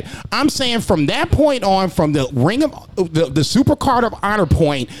saying that. I'm saying from that point on, from the ring of the Supercard of Honor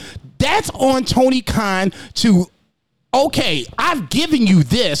point, that's on Tony Khan to, okay, I've given you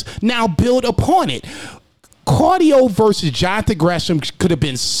this, now build upon it. Cardio versus Jonathan Gresham could have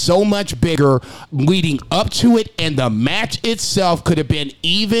been so much bigger leading up to it, and the match itself could have been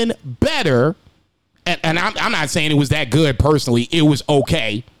even better. And I'm not saying it was that good personally. It was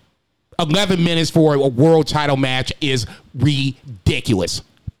okay. 11 minutes for a world title match is ridiculous.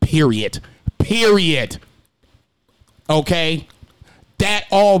 Period. Okay? That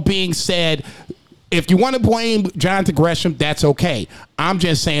all being said, if you want to blame Jonathan Gresham, that's okay. I'm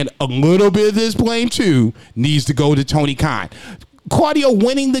just saying a little bit of this blame, too, needs to go to Tony Khan. Claudio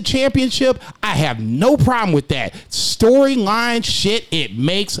winning the championship, I have no problem with that. Storyline shit, it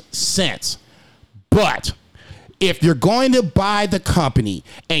makes sense. But if you're going to buy the company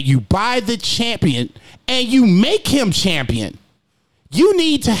and you buy the champion and you make him champion, you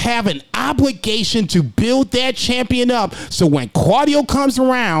need to have an obligation to build that champion up so when Claudio comes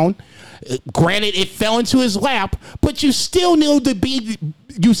around, granted, it fell into his lap, but you still need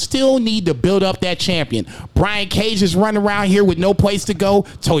to build up that champion. Brian Cage is running around here with no place to go.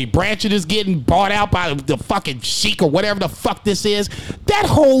 Tully Blanchard is getting bought out by the fucking Sheik or whatever the fuck this is. That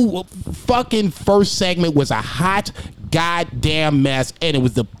whole fucking first segment was a hot goddamn mess, and it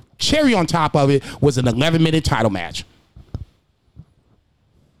was the cherry on top of it was an 11-minute title match.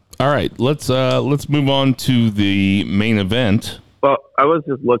 All right, let's move on to the main event. Well, I was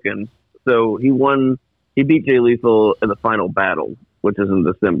just looking. So he beat Jay Lethal in the final battle, which is in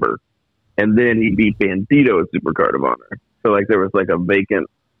December. And then he beat Bandito at Supercard of Honor. So, there was, a vacant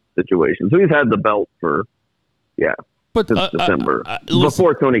situation. So he's had the belt for, since December.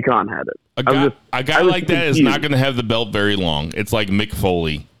 Before Tony Khan had it. A guy like that is not going to have the belt very long. It's like Mick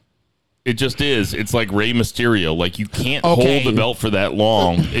Foley. It just is. It's like Rey Mysterio. You can't hold the belt for that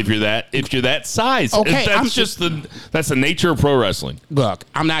long if you're that size. Okay, That's the nature of pro wrestling. Look,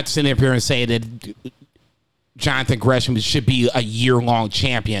 I'm not sitting up here and saying that Jonathan Gresham should be a year-long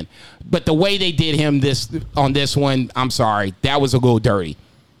champion, but the way they did him on this one, I'm sorry, that was a little dirty,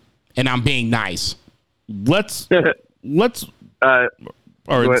 and I'm being nice. Let's. All right,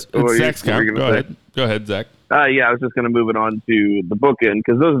 it's Zach's count. Go ahead, Zach. I was just going to move it on to the bookend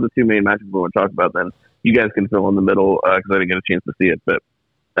because those are the two main matches we want to talk about. Then you guys can fill in the middle because I didn't get a chance to see it. But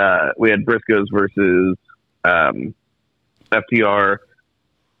we had Briscoes versus FTR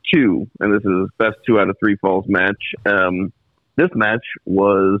 2, and this is best 2 out of 3 falls match. This match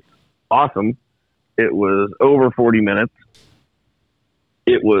was awesome. It was over 40 minutes.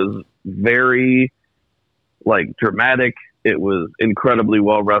 It was very dramatic. It was incredibly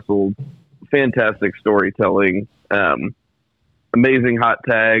well wrestled. Fantastic storytelling. Amazing hot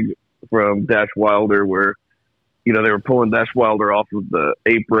tag from Dash Wilder where, they were pulling Dash Wilder off of the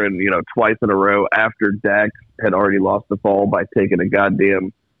apron, twice in a row after Dax had already lost the fall by taking a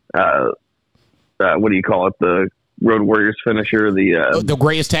goddamn, what do you call it? The Road Warriors finisher, the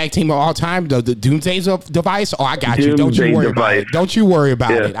greatest tag team of all time, the Doomsday device. Oh, I got you. Don't you worry about it. Don't you worry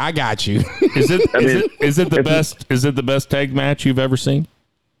about it. I got you. Is it the best tag match you've ever seen?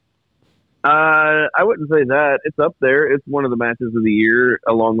 I wouldn't say that. It's up there. It's one of the matches of the year,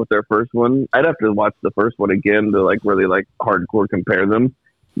 along with their first one. I'd have to watch the first one again to really hardcore compare them.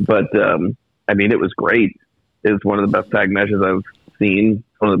 But it was great. It's one of the best tag matches I've seen.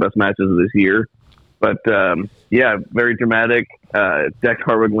 One of the best matches of this year. But very dramatic. Dex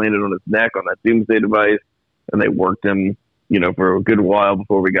Harwood landed on his neck on that Doomsday device, and they worked him, for a good while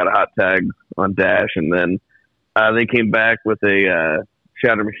before we got a hot tag on Dash, and then they came back with a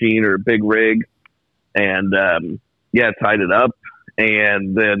Shatter Machine or Big Rig, and tied it up,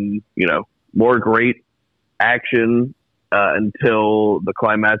 and then more great action until the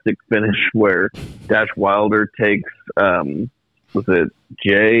climactic finish where Dash Wilder takes was it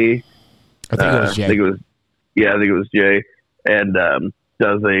Jay? I think it was Jay. I think it was Jay, and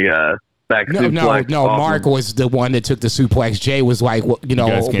does a back suplex. No. Mark was the one that took the suplex. Jay was like, you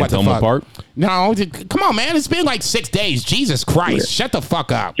guys can't what tell the them fuck? Apart? No, come on, man. It's been 6 days. Jesus Christ. Yeah. Shut the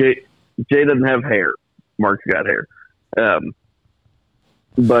fuck up. Jay doesn't have hair. Mark's got hair. So,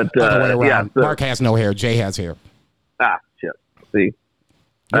 Mark has no hair. Jay has hair. Shit. See.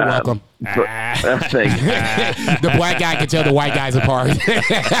 You're welcome. Thank you. The black guy can tell the white guys apart.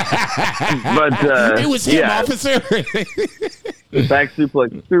 But It was him, yeah, officer. back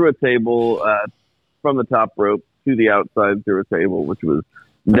suplex through a table from the top rope to the outside through a table, which was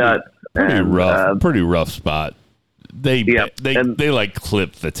nuts. Pretty rough spot. They like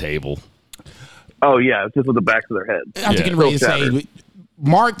clipped the table. Oh yeah, just with the backs of their heads. I was getting ready to say,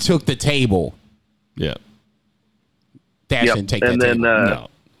 Mark took the table. Yeah. Dash Yep. didn't take And that then table. No.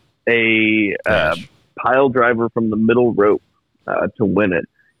 a Dash. pile driver from the middle rope to win it.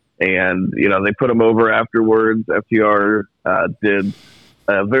 And, they put him over afterwards. FTR did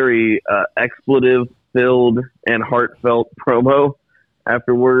a very expletive-filled and heartfelt promo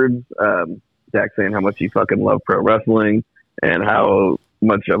afterwards. Dax saying how much he fucking loved pro wrestling and how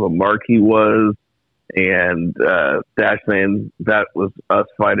much of a mark he was. And Dash saying that was us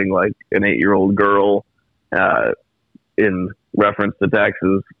fighting like an 8-year-old girl in reference to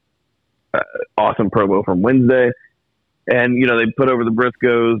Dax's awesome promo from Wednesday. And, they put over the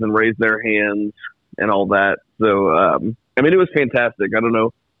Briscoes and raised their hands and all that. So, it was fantastic. I don't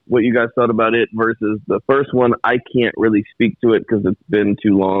know what you guys thought about it versus the first one. I can't really speak to it because it's been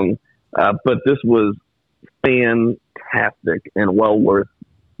too long. But this was fantastic and well worth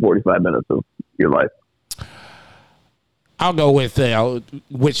 45 minutes of your life. I'll go with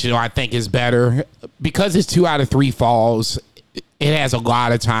which I think is better because it's 2 out of 3 falls. It has a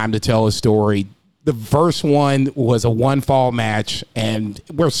lot of time to tell a story. The first one was a 1-fall match, and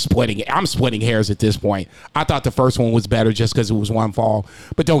we're splitting it. I'm splitting hairs at this point. I thought the first one was better just because it was 1 fall.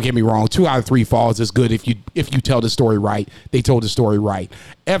 But don't get me wrong, 2 out of 3 falls is good if you tell the story right. They told the story right.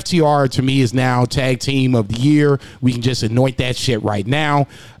 FTR to me is now tag team of the year. We can just anoint that shit right now.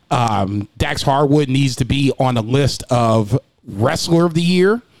 Dax Harwood needs to be on the list of wrestler of the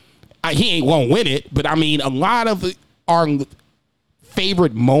year. He won't win it, but a lot of our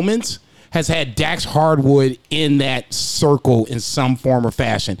favorite moments has had Dax Hardwood in that circle in some form or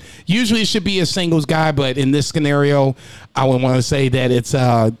fashion. Usually it should be a singles guy, but in this scenario, I would want to say that it's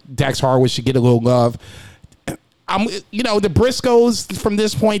Dax Hardwood should get a little love. The Briscoes from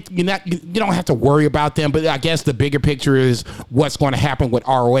this point, you don't have to worry about them, but I guess the bigger picture is what's going to happen with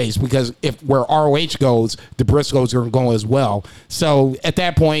ROH, because where ROH goes, the Briscoes are going to go as well. So at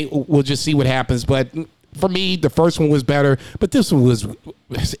that point, we'll just see what happens. But for me, the first one was better, but this one was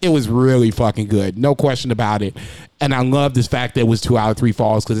really fucking good. No question about it. And I love this fact that it was 2 out of 3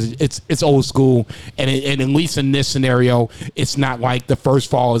 falls because it's old school. And at least in this scenario, it's not like the first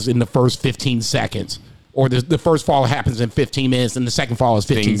fall is in the first 15 seconds or the first fall happens in 15 minutes and the second fall is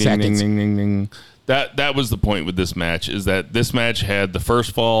 15 seconds. Ding, ding, ding, ding. That was the point with this match, is that this match had the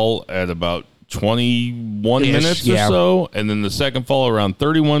first fall at about 21 minutes or so, and then the second fall around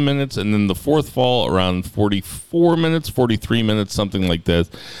 31 minutes, and then the fourth fall around 44 minutes, 43 minutes, something like that.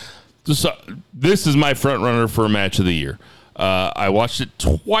 So this is my front runner for a match of the year. I watched it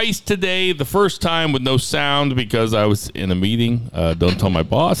twice today. The first time with no sound because I was in a meeting. Don't tell my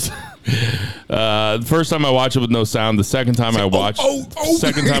boss. The first time I watched it with no sound. The second time I watched.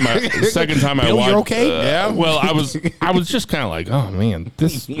 Second time I Bill, watched. you're okay? Yeah. Well, I was just kind of like, oh man,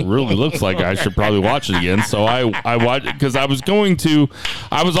 this really looks like I should probably watch it again. So I watched it because I was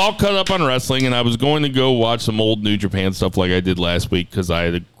all cut up on wrestling, and I was going to go watch some old New Japan stuff like I did last week because I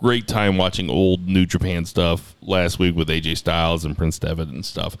had a great time watching old New Japan stuff last week with AJ Styles and Prince Devitt and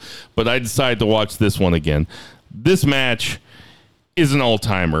stuff. But I decided to watch this one again. This match is an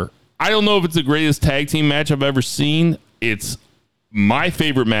all-timer. I don't know if it's the greatest tag team match I've ever seen. It's my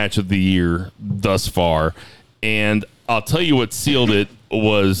favorite match of the year thus far. And I'll tell you what sealed it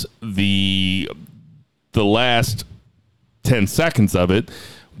was the last 10 seconds of it,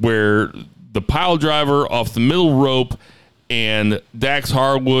 where the pile driver off the middle rope and Dax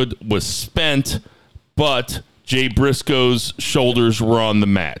Harwood was spent, but Jay Briscoe's shoulders were on the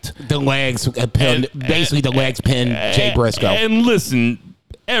mat. The legs pinned, basically the legs pinned Jay Briscoe. And listen,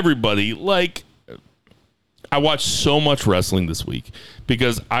 everybody, I watched so much wrestling this week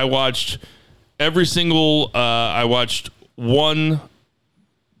because I watched every single, I watched one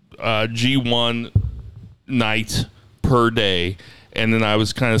G1 night per day, and then I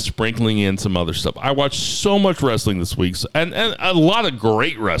was kind of sprinkling in some other stuff. I watched so much wrestling this week, and a lot of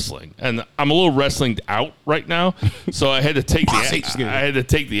great wrestling. And I'm a little wrestling out right now, so I had to take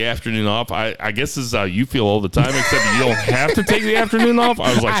the afternoon off. I guess this is how you feel all the time, except you don't have to take the afternoon off.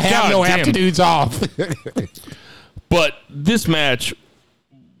 I was like, I have no afternoons off. But this match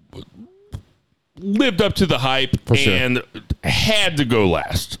lived up to the hype and had to go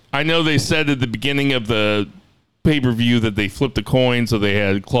last. I know they said at the beginning of the pay-per-view that they flipped a coin, so they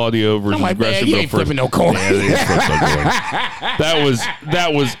had Claudio versus Gresham you go ain't first. flipping no coin. Yeah, they flipped no coin.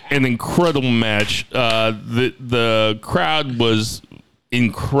 That was an incredible match. The crowd was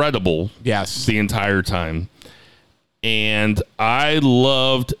incredible. Yes. The entire time, and I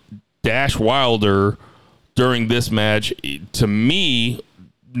loved Dash Wilder during this match. To me,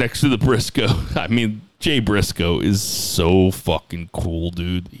 next to the Briscoe, I mean, Jay Briscoe is so fucking cool,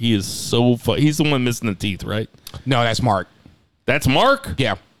 dude. He is so he's the one missing the teeth, right? No, that's Mark. That's Mark?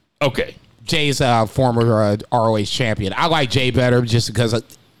 Yeah. Okay. Jay's a former ROH champion. I like Jay better just because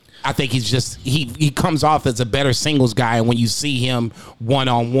I think he's just he comes off as a better singles guy, and when you see him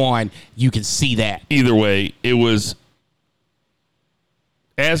one-on-one, you can see that. Either way, it was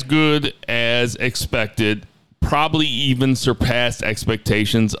as good as expected, probably even surpassed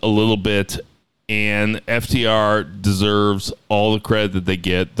expectations a little bit, and FTR deserves all the credit that they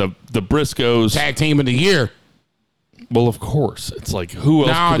get. The Briscoes, Tag team of the year. well, of course. It's like, who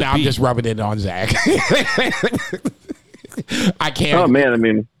else could it I'm be? just rubbing it on Zach. I can't. Oh man, I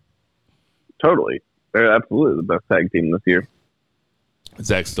mean, totally, they're absolutely the best tag team this year.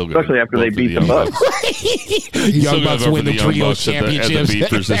 Zach's still good. Especially after they beat the Bucks. Young Bucks win the Trios Championships. At the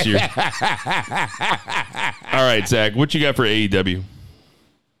Beaters this year. All right, Zach, what you got for AEW?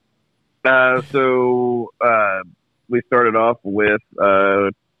 So we started off with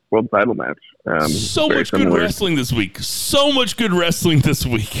world title match. So very much good similar. wrestling this week. So much good wrestling this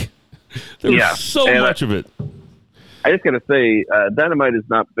week. There was so and much of it. I just gotta say, Dynamite has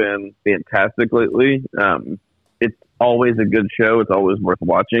not been fantastic lately. It's always a good show. It's always worth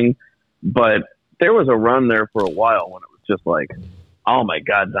watching. But there was a run there for a while when it was just like, oh my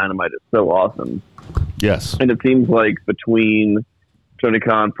God, Dynamite is so awesome. Yes. And it seems like between Tony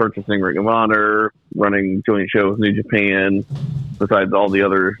Khan purchasing Ring of Honor, running joint show with New Japan, besides all the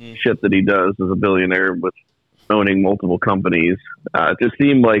other shit that he does as a billionaire with owning multiple companies, it just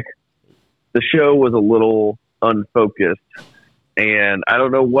seemed like the show was a little unfocused. And I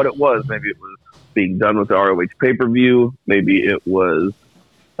don't know what it was. Maybe it was being done with the ROH pay-per-view. Maybe it was,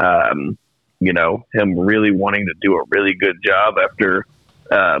 him really wanting to do a really good job after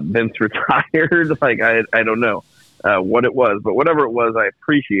Vince retired. Like, I don't know what it was, but whatever it was, I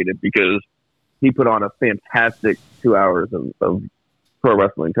appreciate it because he put on a fantastic 2 hours of pro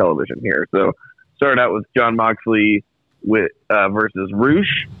wrestling television here. So started out with Jon Moxley versus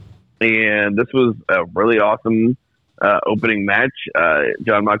Roosh, and this was a really awesome opening match.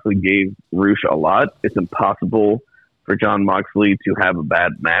 Jon Moxley gave Roosh a lot. It's impossible for Jon Moxley to have a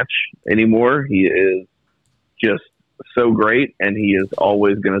bad match anymore. He is just so great, and he is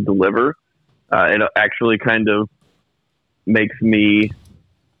always going to deliver. It actually kind of makes me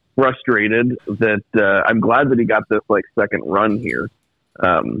frustrated that I'm glad that he got this second run here.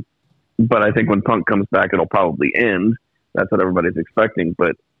 But I think when Punk comes back, it'll probably end. That's what everybody's expecting.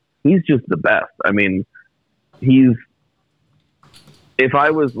 But he's just the best. I mean, if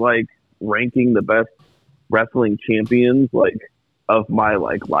I was ranking the best wrestling champions of my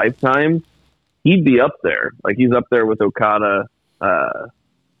lifetime, he'd be up there. He's up there with Okada.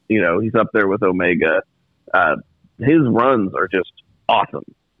 He's up there with Omega. His runs are just awesome.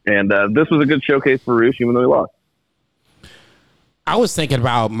 And this was a good showcase for Roosh, even though he lost. I was thinking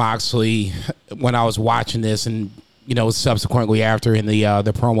about Moxley when I was watching this, and subsequently after in the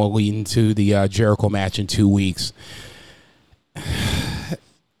promo leading to the Jericho match in 2 weeks.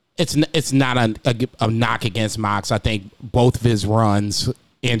 It's not a knock against Mox. I think both of his runs,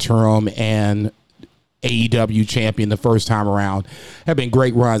 interim and AEW champion the first time around, have been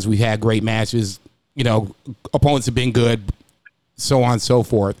great runs. We've had great matches. Opponents have been good, so on and so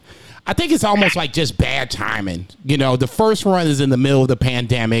forth. I think it's almost like just bad timing. The first run is in the middle of the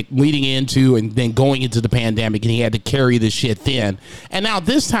pandemic, leading into and then going into the pandemic, and he had to carry this shit thin. And now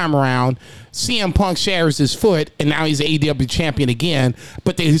this time around, CM Punk shatters his foot, and now he's AEW champion again,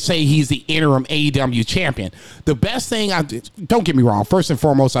 but they say he's the interim AEW champion. The best thing, don't get me wrong, first and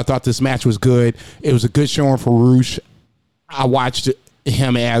foremost, I thought this match was good. It was a good showing for Roosh. I watched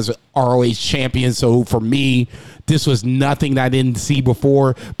him as ROH champion, so for me, this was nothing that I didn't see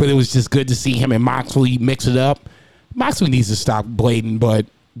before, but it was just good to see him and Moxley mix it up. Moxley needs to stop blading, but,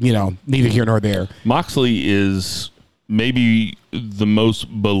 neither here nor there. Moxley is maybe the most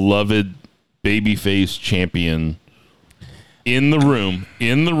beloved babyface champion in the room,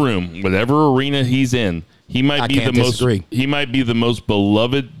 whatever arena he's in. He might be the most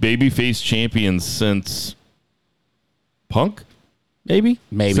beloved babyface champion since Punk, maybe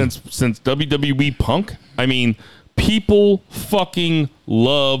since WWE Punk. I mean, people fucking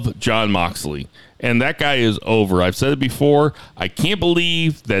love Jon Moxley. And that guy is over. I've said it before. I can't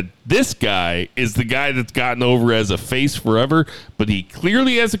believe that this guy is the guy that's gotten over as a face forever, but he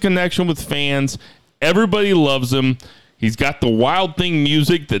clearly has a connection with fans. Everybody loves him. He's got the Wild Thing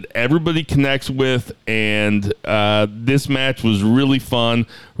music that everybody connects with, and this match was really fun.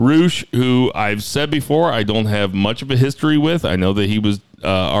 Roosh, who I've said before I don't have much of a history with. I know that he was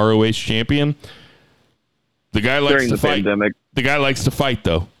ROH champion. The guy likes to fight. Pandemic. The guy likes to fight,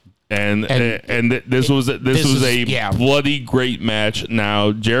 though. And this was a bloody great match.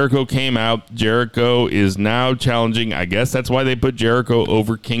 Now Jericho came out. Jericho is now challenging. I guess that's why they put Jericho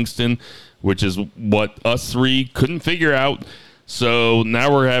over Kingston, which is what us three couldn't figure out. So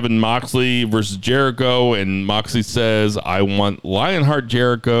now we're having Moxley versus Jericho, and Moxley says, "I want Lionheart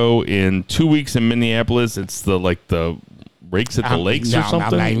Jericho in 2 weeks in Minneapolis." It's the Rakes at the Lakes or something.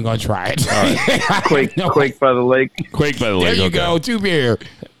 I'm not even gonna try it. Quake by the Lake. Quake by the Lake. There you go. 2 beer.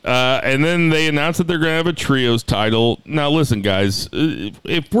 And then they announced that they're going to have a trios title. Now, listen, guys,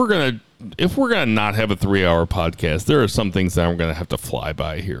 if we're gonna not have a 3-hour podcast, there are some things that I'm going to have to fly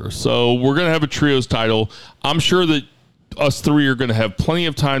by here. So we're going to have a trios title. I'm sure that us three are going to have plenty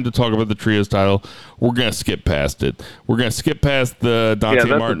of time to talk about the trios title. We're going to skip past it. We're going to skip past the Dante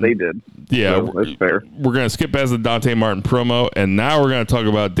Martin. What they did. Yeah, so that's fair. We're going to skip past the Dante Martin promo, and now we're going to talk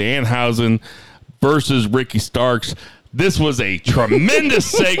about Danhausen versus Ricky Starks. This was a tremendous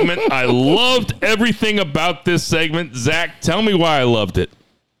segment. I loved everything about this segment. Zach, tell me why I loved it.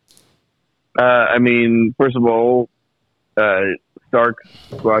 I mean, first of all, Starks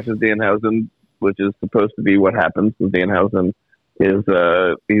squashes Danhausen, which is supposed to be what happens with Danhausen. He's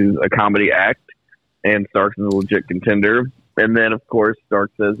a comedy act, and Starks is a legit contender. And then, of course,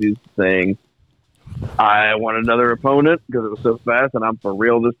 Starks says he's saying, "I want another opponent because it was so fast, and I'm for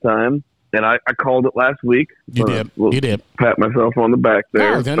real this time." And I called it last week. You did. You did. Pat myself on the back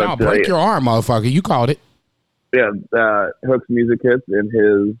there. No, then I'll break your arm, motherfucker. You called it. Yeah, Hook's music hits, and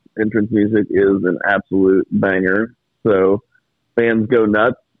his entrance music is an absolute banger. So fans go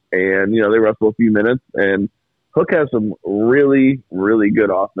nuts, and, they wrestle a few minutes. And Hook has some really, really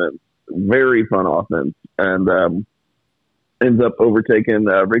good offense. Very fun offense. And ends up overtaking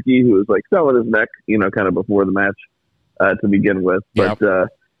Ricky, who was, selling his neck, kind of before the match to begin with. But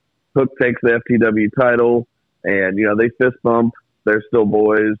Hook takes the FTW title, and, they fist bump. They're still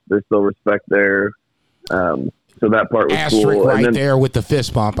boys. There's still respect there. So that part was cool. Right, and then, there with the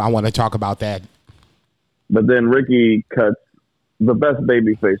fist bump. I want to talk about that. But then Ricky cuts the best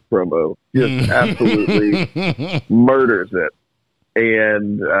babyface promo. Just absolutely murders it.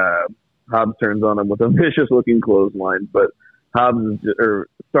 And Hobbs turns on him with a vicious-looking clothesline. But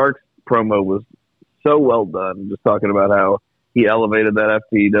Stark's promo was so well done, just talking about how he elevated that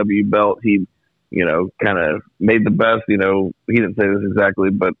FTW belt. He, kind of made the best, he didn't say this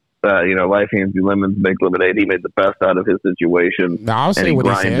exactly, but, life hands you lemons, make lemonade. He made the best out of his situation. No, I'll say what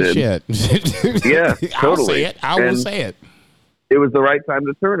he said. Shit. Yeah, totally. I'll say it. I will say it. It was the right time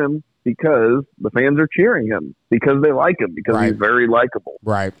to turn him because the fans are cheering him, because they like him, because he's very likable.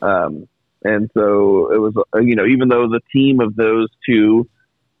 Right. And so it was, even though the team of those two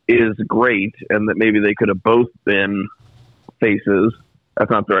is great and that maybe they could have both been faces, that's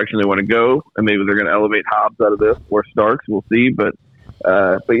not the direction they want to go. And maybe they're going to elevate Hobbs out of this or Starks. We'll see. But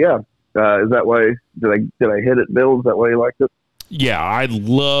yeah, is that why, did I hit it, Bill? Is that why you liked it? Yeah, I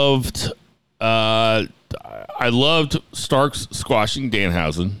loved Starks squashing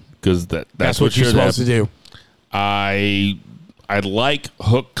Danhausen because that's what you're supposed to do. I like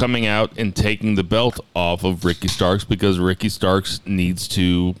Hook coming out and taking the belt off of Ricky Starks because Ricky Starks needs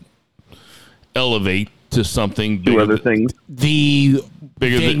to elevate to something bigger. Other things. The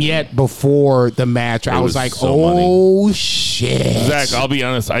vignette before the match, I was like, oh, shit. Zach, I'll be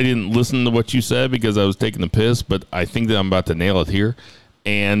honest, I didn't listen to what you said because I was taking the piss, but I think that I'm about to nail it here.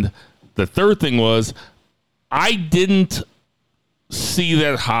 And the third thing was, I didn't see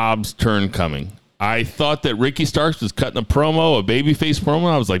that Hobbs turn coming. I thought that Ricky Starks was cutting a babyface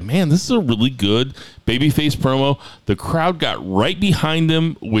promo. I was like, man, this is a really good babyface promo. The crowd got right behind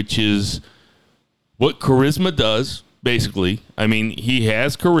him, which is what charisma does, basically. I mean, he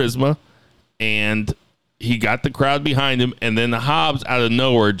has charisma, and he got the crowd behind him, and then the Hobbs out of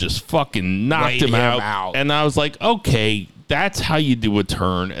nowhere just fucking knocked him out. And I was like, okay, that's how you do a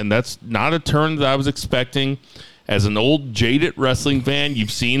turn, and that's not a turn that I was expecting. As an old jaded wrestling fan,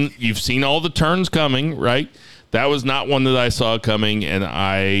 you've seen all the turns coming, right? That was not one that I saw coming, and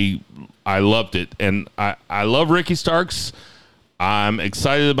I loved it. And I love Ricky Starks. I'm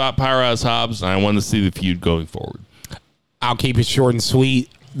excited about Powerhouse Hobbs, and I want to see the feud going forward. I'll keep it short and sweet.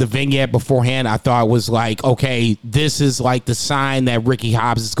 the vignette beforehand, I thought was like, okay, this is like the sign that Ricky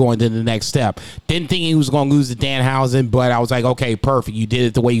Hobbs is going to the next step. Didn't think he was going to lose to Danhausen, but I was like, okay, perfect. You did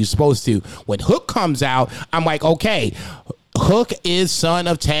it the way you're supposed to. When Hook comes out, I'm like, okay, Hook is son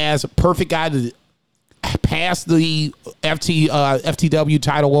of Taz, perfect guy to pass the FTW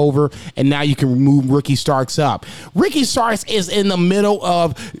title over, and now you can move Ricky Starks up. Ricky Starks is in the middle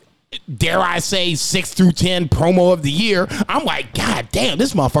of, dare I say, 6 through 10 promo of the year. I'm like, God damn,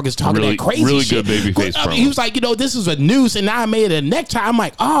 this motherfucker's talking that crazy really shit. Good babyface promo. He was like, this is a noose, and now I made it a necktie. I'm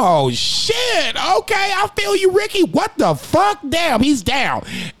like, oh shit, okay, I feel you, Ricky. What the fuck? Damn, he's down.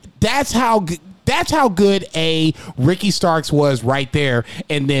 That's how good A, Ricky Starks was right there,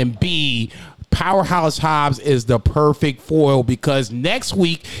 and then B, Powerhouse Hobbs is the perfect foil, because next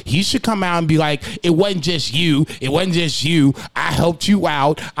week he should come out and be like, it wasn't just you. I helped you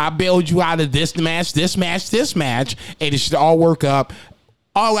out. I bailed you out of this match, and it should all work up.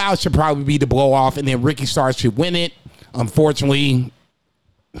 All Out should probably be the blow off, and then Ricky Starks should win it. Unfortunately,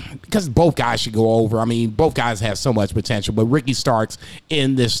 because both guys should go over. I mean, both guys have so much potential, but Ricky Starks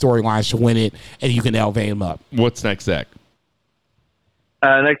in this storyline should win it, and you can elevate him up. What's next, Zach?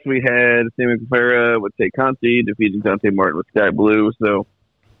 Next we had Sammy Guevara with Tay Conti defeating Dante Martin with Sky Blue. So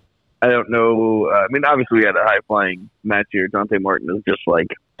I don't know. I mean, obviously we had a high-flying match here. Dante Martin is just like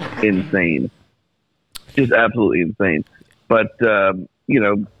insane. Just absolutely insane. But,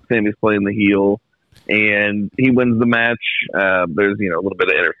 Sammy's playing the heel and he wins the match. There's, a little bit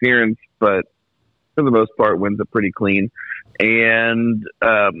of interference, but for the most part wins it pretty clean. And,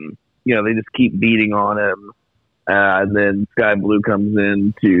 they just keep beating on him. And then Sky Blue comes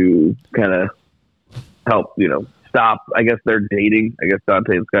in to kind of help, stop. I guess they're dating. I guess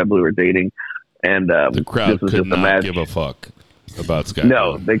Dante and Sky Blue are dating. And the crowd this was could just a not match. give a fuck about Sky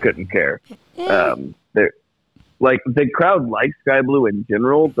No, Blue. they couldn't care. The crowd likes Sky Blue in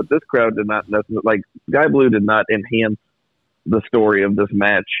general, but this crowd did not necessarily, Sky Blue did not enhance the story of this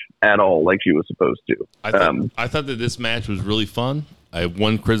match at all like she was supposed to. I thought that this match was really fun. I have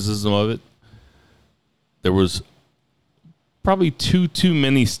one criticism of it. There was probably too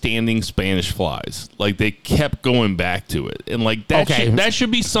many standing Spanish flies. Like, they kept going back to it. And, that should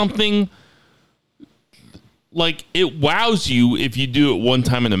be something, it wows you if you do it one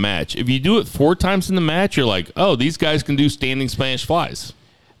time in a match. If you do it 4 times in the match, you're like, oh, these guys can do standing Spanish flies.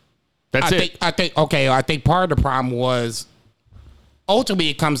 I think part of the problem was, ultimately,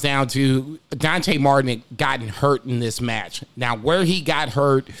 it comes down to Dante Martin had gotten hurt in this match. Now, where he got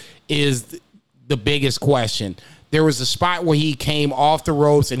hurt is the biggest question. There was a spot where he came off the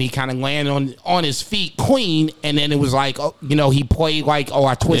ropes and he kind of landed on his feet clean, and then it was like, he played like,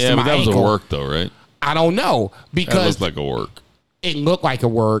 I twisted my ankle. Yeah, but that was a work, though, right? I don't know, because it looked like a work. It looked like a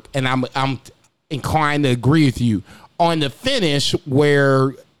work, and I'm inclined to agree with you on the finish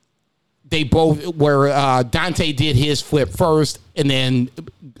where Dante did his flip first, and then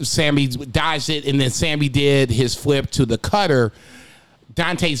Sammy dodged it, and then Sammy did his flip to the cutter.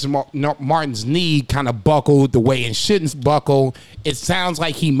 Dante's Martin's knee kind of buckled the way it shouldn't buckle. It sounds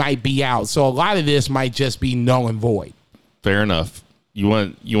like he might be out. So a lot of this might just be null and void. Fair enough. You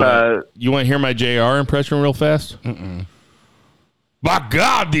want to hear my JR impression real fast? Mm-mm. By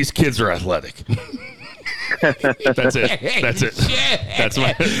God, these kids are athletic. That's it. That's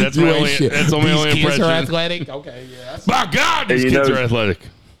my only kids impression. Are athletic. Okay, yeah. By God, these kids are athletic.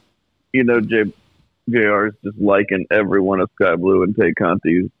 JR is just liking every one of Sky Blue and Tay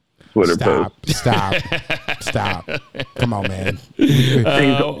Conti's Twitter posts. Stop. Come on, man.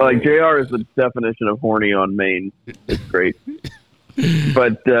 JR is the definition of horny on Maine. It's great.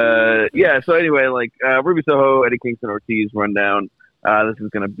 But, so anyway, Ruby Soho, Eddie Kingston, Ortiz rundown. This is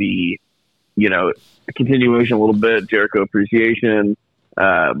going to be, a continuation a little bit, Jericho appreciation.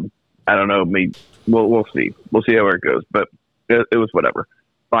 I don't know. Maybe we'll see. We'll see how it goes. But it was whatever.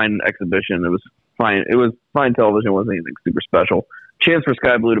 Fine exhibition. It was fine. It was fine television. It wasn't anything super special. Chance for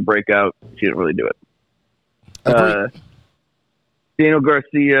Sky Blue to break out. She didn't really do it. Daniel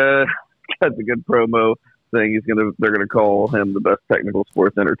Garcia has a good promo saying they're gonna call him the best technical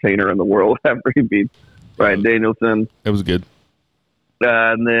sports entertainer in the world after he beats Bryan Danielson. It was good.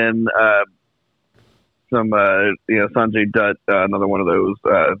 And then Sanjay Dutt, another one of those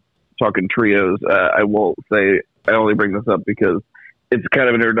talking trios. I will say I only bring this up because it's kind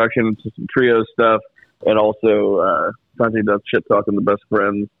of an introduction to some trio stuff, and also Sanjay Dutt shit talking the best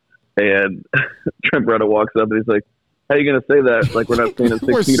friends. And Trent Beretta walks up and he's like, "How are you going to say that? Like we're not standing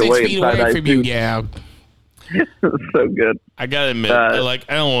 6 feet away inside from you." Yeah, so good. I gotta admit, I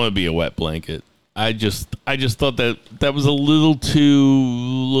don't want to be a wet blanket. I just thought that was a little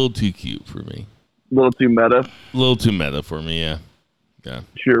too cute for me. A little too meta. A little too meta for me, yeah. Yeah.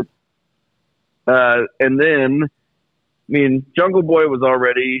 Sure. And then, Jungle Boy was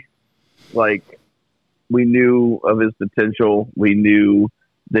already, like, we knew of his potential. We knew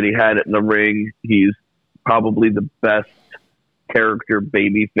that he had it in the ring. He's probably the best character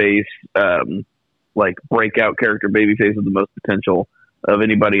babyface, like breakout character babyface with the most potential of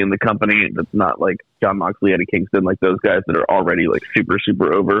anybody in the company. That's not like Jon Moxley, Eddie Kingston, like those guys that are already like super,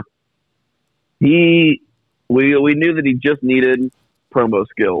 super over. We knew that he just needed promo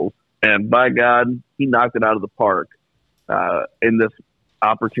skills, and by God, he knocked it out of the park in this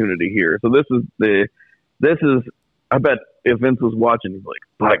opportunity here. So this is. I bet if Vince was watching, he's like,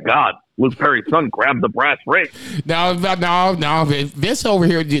 "My God, Luke Perry's son grabbed the brass ring." No. Vince over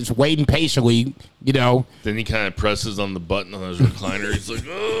here just waiting patiently, Then he kind of presses on the button on his recliner. He's like,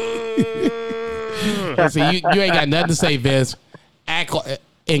 "Oh." So you ain't got nothing to say, Vince. Act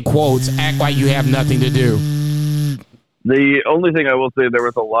in quotes. Act like you have nothing to do. The only thing I will say,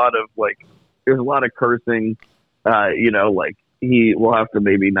 there's a lot of cursing. Like he will have to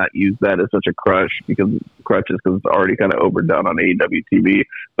maybe not use that as such a crutch because it's already kind of overdone on AEW TV.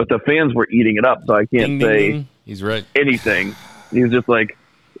 But the fans were eating it up, so I can't say he's right anything. He's just like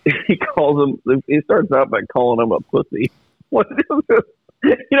he starts out by calling him a pussy. What is this?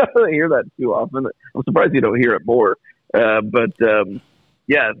 You don't hear that too often. I'm surprised you don't hear it more.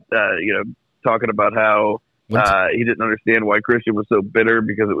 Talking about how he didn't understand why Christian was so bitter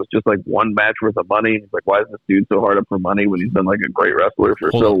because it was just like one match worth of money. He's like, why is this dude so hard up for money when he's been like a great wrestler for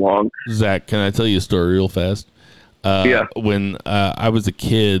so long? Zach, can I tell you a story real fast? Yeah. When I was a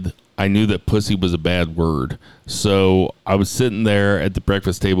kid, I knew that pussy was a bad word. So I was sitting there at the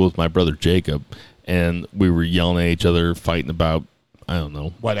breakfast table with my brother Jacob, and we were yelling at each other, fighting about, I don't know.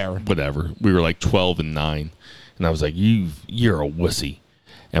 Whatever. We were like 12 and 9. And I was like, you're a wussy.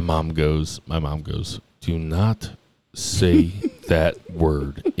 And my mom goes, do not say that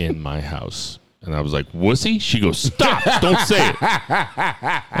word in my house. And I was like, wussy? She goes, stop, don't say it.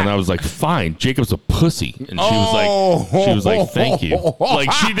 And I was like, fine, Jacob's a pussy. And she was like, thank you.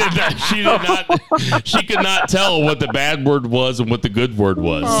 Like she could not tell what the bad word was and what the good word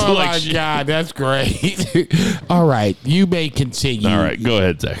was. Oh my God, that's great. All right, you may continue. All right, go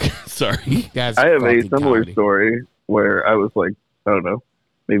ahead, Zach. Sorry. I have a similar story where I was like, I don't know,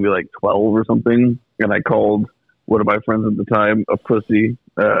 maybe like 12 or something. And I called one of my friends at the time a pussy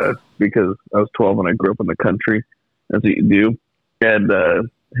because I was 12 and I grew up in the country. That's what you do. And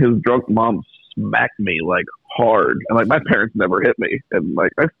his drunk mom smacked me like hard. And like my parents never hit me. And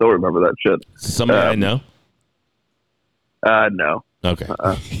like I still remember that shit. Somebody I know? No. Okay.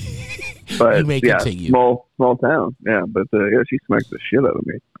 But you may continue. Small town. Yeah. But she smacked the shit out of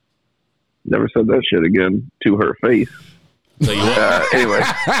me. Never said that shit again to her face. So you anyway,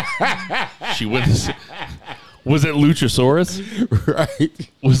 she went. Was it Luchasaurus? Right.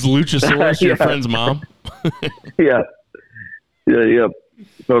 Was Luchasaurus your friend's mom? Yeah.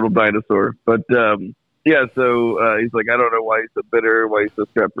 Total dinosaur. But so he's like, I don't know why he's so bitter, why he's so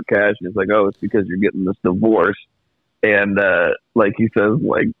strapped for cash. And he's like, oh, it's because you're getting this divorce. And like he says,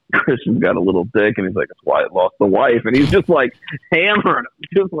 like Christian's got a little dick, and he's like, that's why I lost the wife. And he's just like hammering him,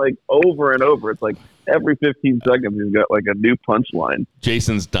 just like over and over. It's like every 15 seconds he's got like a new punchline.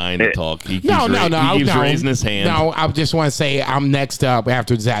 Jason's dying to talk. He keeps no, raising his hand. No, I just want to say I'm next up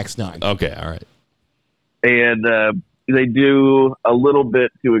after Zach's done. Okay, all right. And they do a little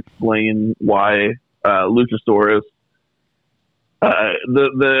bit to explain why Luchasaurus.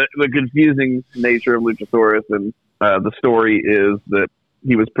 The confusing nature of Luchasaurus and the story is that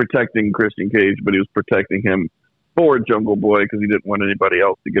he was protecting Christian Cage, but he was protecting him for Jungle Boy because he didn't want anybody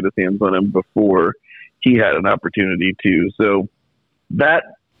else to get his hands on him before he had an opportunity to. So that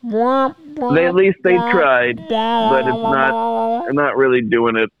at least they tried, but I'm not really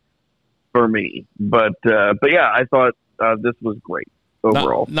doing it for me. But yeah, I thought this was great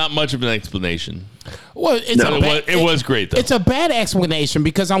overall. Not much of an explanation. Well, it was great though. It's a bad explanation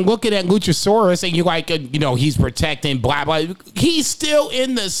because I'm looking at Luchasaurus and you're like, he's protecting blah blah. He's still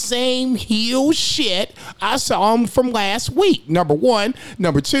in the same heel shit I saw him from last week. Number one,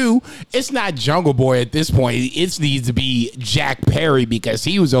 number two, it's not Jungle Boy at this point. It needs to be Jack Perry because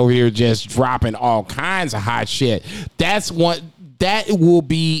he was over here just dropping all kinds of hot shit. That will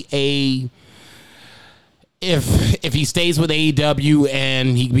be a. If he stays with AEW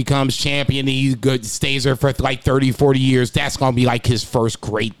and he becomes champion, he stays there for like 30, 40 years, that's going to be like his first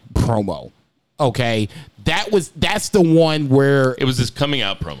great promo. Okay? That's the one where... It was his coming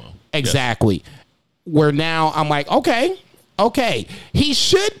out promo. Exactly. Yes. Where now I'm like, okay. He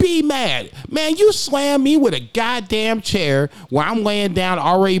should be mad. Man, you slammed me with a goddamn chair while I'm laying down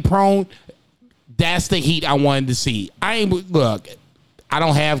already prone. That's the heat I wanted to see. I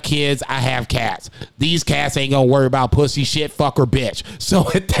don't have kids. I have cats. These cats ain't gonna worry about pussy, shit, fuck, or bitch. So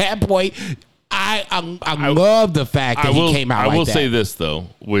at that point, I love the fact that he came out like that. I will say this, though,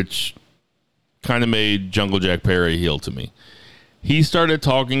 which kind of made Jungle Jack Perry heel to me. He started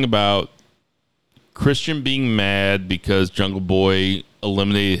talking about Christian being mad because Jungle Boy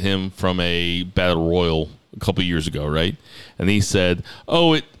eliminated him from a battle royal a couple years ago, right? And he said,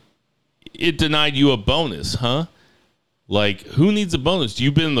 "Oh, it denied you a bonus, huh? Like, who needs a bonus?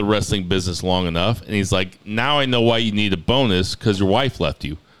 You've been in the wrestling business long enough." And he's like, "Now I know why you need a bonus, because your wife left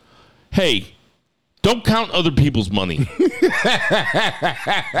you." Hey, don't count other people's money.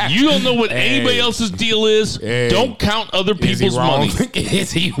 You don't know what anybody else's deal is. Don't count other people's money.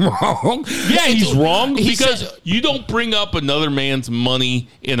 Is he wrong? Yeah, he's wrong because you don't bring up another man's money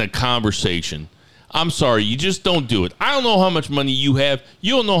in a conversation. I'm sorry, you just don't do it. I don't know how much money you have.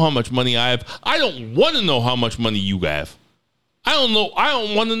 You don't know how much money I have. I don't want to know how much money you have. I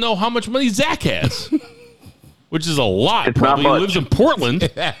don't want to know how much money Zach has. Which is a lot. It's probably. not much. He lives in Portland.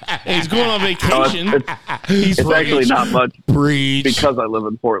 And he's going on vacation. It's actually not much Preach. because I live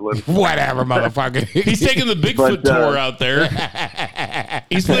in Portland. Whatever, motherfucker. He's taking the Bigfoot tour out there.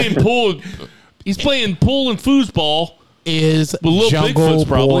 He's playing pool. He's playing pool and foosball. Is Little Jungle Bigfoot's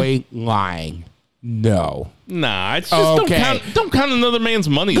probably Boy lying? No. Nah, it's just Okay. don't count another man's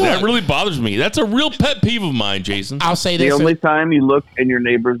money. Good. That really bothers me. That's a real pet peeve of mine, Jason. I'll say The this. only time you look in your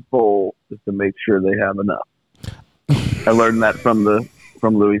neighbor's bowl is to make sure they have enough. I learned that from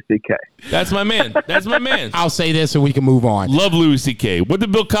Louis C.K. That's my man. That's my man. I'll say this and we can move on. Love Louis C.K. What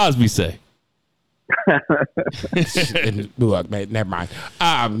did Bill Cosby say? Look, man, never mind.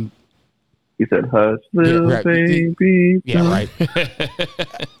 He said, "Hush, little right. baby." Yeah, right.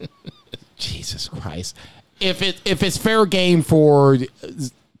 Jesus Christ. If it's fair game for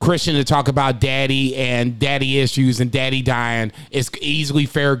Christian to talk about daddy and daddy issues and daddy dying, it's easily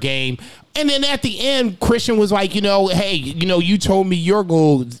fair game. And then at the end, Christian was like, hey, you told me your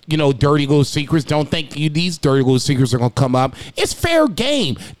little, dirty little secrets. Don't think these dirty little secrets are going to come up. It's fair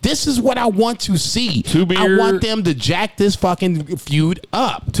game. This is what I want to see. I want them to jack this fucking feud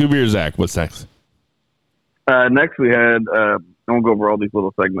up. 2 beer Zach. What's next? Next we had, I won't go over all these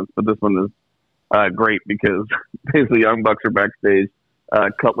little segments, but this one is great because basically Young Bucks are backstage.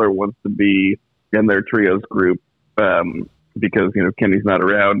 Cutler wants to be in their trios group because, Kenny's not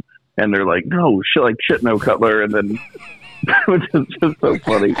around. And they're like, no, shit, no, Cutler. And then, which is just so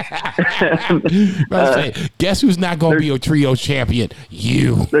funny. Guess who's not going to be a trio champion?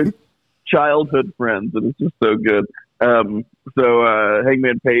 You. They're childhood friends, and it's just so good. So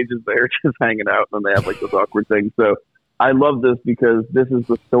Hangman Page is there just hanging out, and they have like this awkward thing. So I love this because this is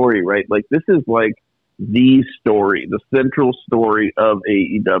the story, right? Like, this is like the story, the central story of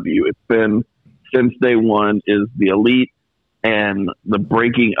AEW. It's been since day one is the Elite and the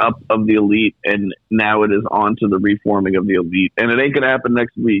breaking up of the Elite, and now it is on to the reforming of the Elite. And it ain't going to happen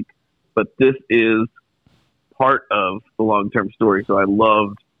next week, but this is part of the long-term story. So I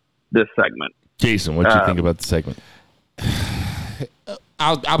loved this segment. Jason, what do you think about the segment?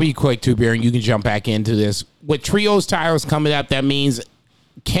 I'll be quick too, Bear, and you can jump back into this. With trios titles coming up, that means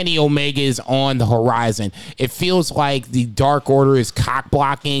Kenny Omega is on the horizon. It feels like the Dark Order is cock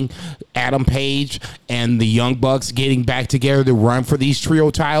blocking Adam Page and the Young Bucks getting back together to run for these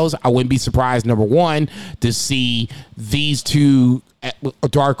trio titles. I wouldn't be surprised, number one, to see these two,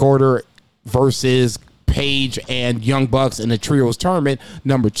 Dark Order versus Page and Young Bucks in the trios tournament.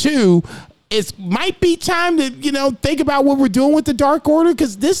 Number two, it might be time to, think about what we're doing with the Dark Order,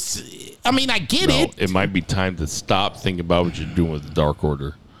 because this, I get it. It might be time to stop thinking about what you're doing with the Dark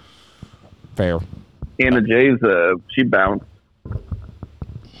Order. Fair. Anna Jay's, she bounced.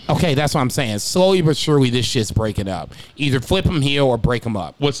 Okay, that's what I'm saying. Slowly but surely, this shit's breaking up. Either flip them heel or break them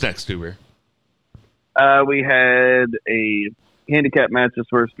up. What's next, Stuber? We had a handicap match with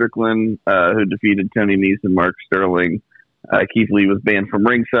Swerve Strickland, who defeated Tony Nese and Mark Sterling. Keith Lee was banned from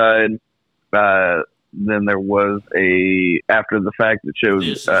ringside. Then there was after the fact that showed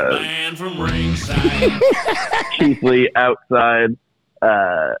This is banned from ringside. Keith Lee outside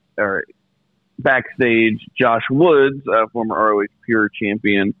or backstage. Josh Woods, former ROH Pure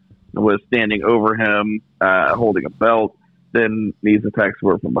champion, was standing over him, holding a belt. Then Nese attacks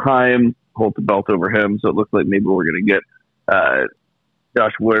were from behind, hold the belt over him. So it looks like maybe we're going to get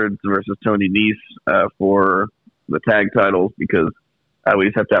Josh Woods versus Tony Nese for the tag titles, because we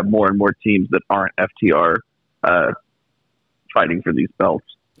just have to have more and more teams that aren't FTR fighting for these belts.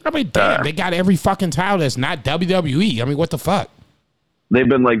 Damn, they got every fucking title that's not WWE. What the fuck? They've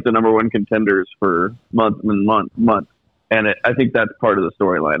been like the number one contenders for months and months. And I think that's part of the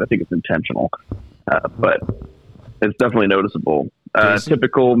storyline. I think it's intentional. But it's definitely noticeable Jason?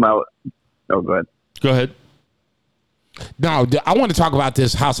 Typical Mal. Oh, go ahead. Go ahead. No, I want to talk about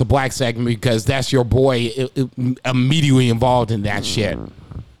this House of Black segment because that's your boy immediately involved in that shit.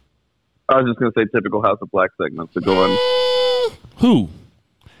 I was just going to say typical House of Black segment. So go on. Who?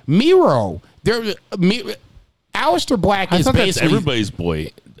 Miro. Aleister Black I is thought that's basically everybody's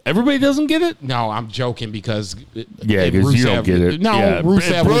boy. Everybody doesn't get it? No, I'm joking because Yeah, because you don't get it. No, yeah.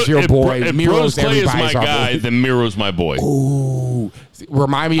 Rusev was your boy. If Miro's Bros Clay is my everybody's guy, boy. then Miro's my boy. Ooh,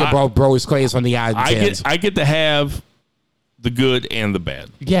 remind me of Bros Clay's on the odds and ends. I get to have the good and the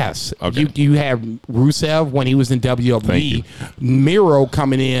bad. Yes. Okay. You have Rusev when he was in WWE. Miro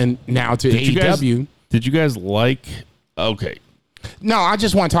coming in now to AEW. Did you guys like? Okay. No, I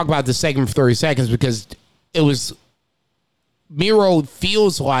just want to talk about this segment for 30 seconds because it was Miro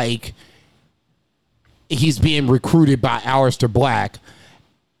feels like he's being recruited by Aleister Black.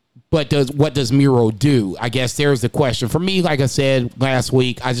 But what does Miro do? I guess there's the question. For me, like I said last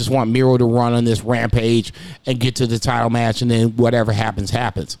week, I just want Miro to run on this rampage and get to the title match, and then whatever happens,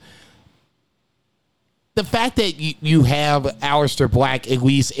 happens. The fact that you have Aleister Black at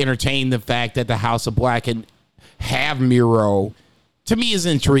least entertain the fact that the House of Black can have Miro, to me, is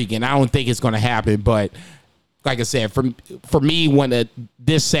intriguing. I don't think it's going to happen, but like I said, for me, when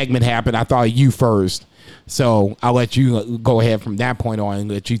this segment happened, I thought you first. So I'll let you go ahead from that point on and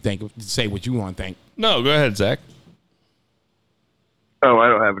let you say what you want to think. No, go ahead, Zach. Oh, I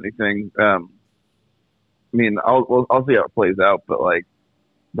don't have anything. I mean, I'll see how it plays out, but like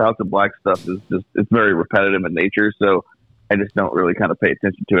the House of Black stuff is it's very repetitive in nature, so I just don't really kind of pay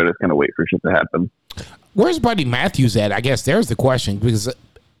attention to it. I just kind of wait for shit to happen. Where's Buddy Matthews at? I guess there's the question because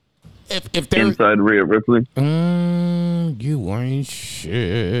if they're inside Rhea Ripley, you ain't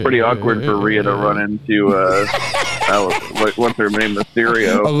shit. pretty awkward for Rhea to run into what's her name,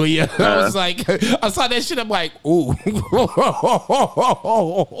 Mysterio. Oh yeah, I was like, I saw that shit. I'm like, ooh,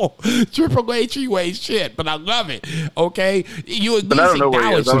 Triple H, you ain't shit, but I love it. Okay, you at But I least don't know where he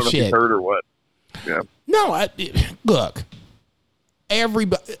acknowledge is. I don't some know if he's shit. hurt or what. Yeah. No, look,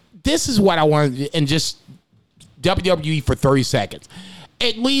 everybody. This is what I wanted, and just WWE for 30 seconds.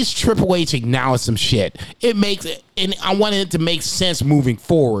 At least Triple H acknowledged some shit. It makes it, and I wanted it to make sense moving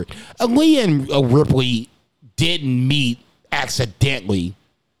forward. Aaliyah and Ripley didn't meet accidentally.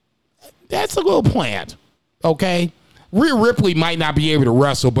 That's a little planned, okay? Rhea Ripley might not be able to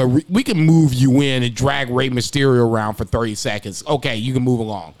wrestle, but we can move you in and drag Rey Mysterio around for 30 seconds. Okay, you can move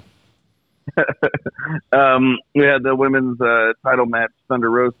along. We had the women's title match.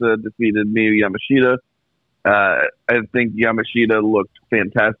 Thunder Rosa defeated Miyu Yamashita. I think Yamashita looked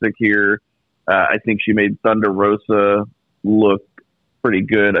fantastic here. I think she made Thunder Rosa look pretty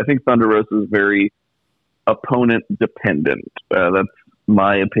good. I think Thunder Rosa is very opponent dependent. That's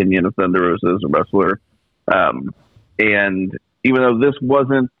my opinion of Thunder Rosa as a wrestler. And even though this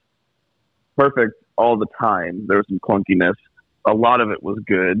wasn't perfect all the time, there was some clunkiness. A lot of it was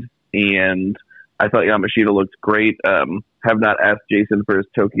good. And I thought Yamashita looked great. Have not asked Jason for his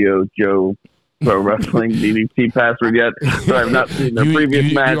Tokyo Joe Pro Wrestling DDT password yet, so I've not seen the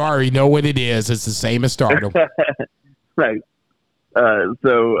previous match. You already know what it is. It's the same as Stardom. Right.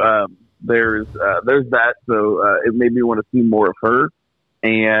 So there's that. So it made me want to see more of her,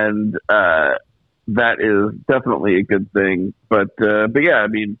 and that is definitely a good thing. But yeah, I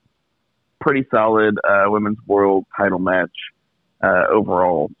mean, pretty solid women's world title match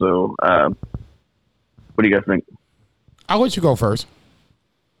overall. So what do you guys think? I'll let you go first.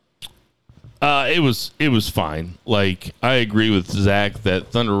 It was fine. Like, I agree with Zach that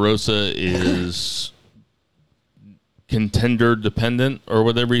Thunder Rosa is contender dependent or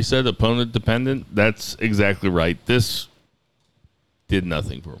whatever he said, opponent dependent. That's exactly right. This did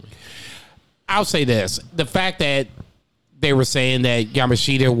nothing for me. I'll say this. The fact that they were saying that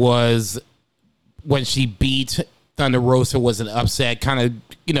Yamashita was, when she beat Thunder Rosa, was an upset, kind of,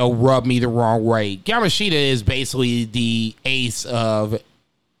 rubbed me the wrong way. Yamashita is basically the ace of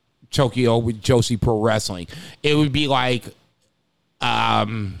Tokyo with Joshi Pro Wrestling. It would be like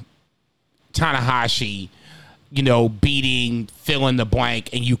Tanahashi, beating fill in the blank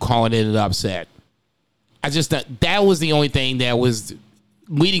and you calling it an upset. I just that was the only thing that was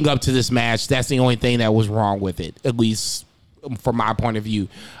leading up to this match. That's the only thing that was wrong with it, at least from my point of view.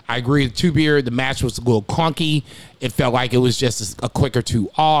 I agree with Two Beer. The match was a little clunky. It felt like it was just a click or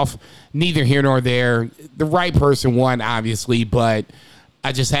two off. Neither here nor there. The right person won, obviously, but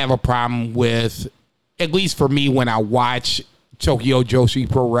I just have a problem with, at least for me, when I watch Tokyo Joshi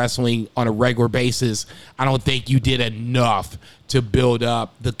Pro Wrestling on a regular basis, I don't think you did enough to build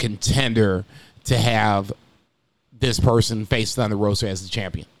up the contender to have this person face Thunder Rosa as the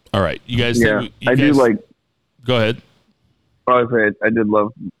champion. All right. You guys Yeah, think I do like. Go ahead. honestly, I did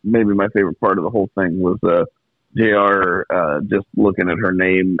love. Maybe my favorite part of the whole thing was JR just looking at her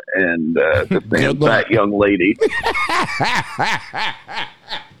name and just saying, "That young lady."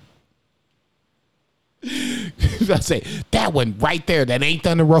 I say that one right there. That ain't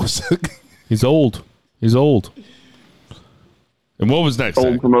Thunder Rosa. He's old. He's old. And what was next?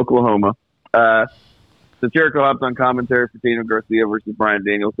 Old from Oklahoma. So Jericho hopped on commentary for Daniel Garcia versus Bryan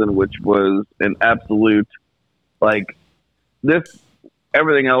Danielson, which was an absolute, like, this,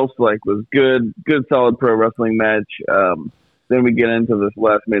 everything else, like, was good solid pro wrestling match. Then we get into this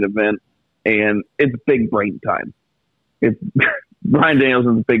last main event, and it's big brain time. It's Bryan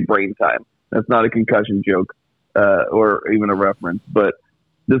Danielson's big brain time. That's not a concussion joke or even a reference, but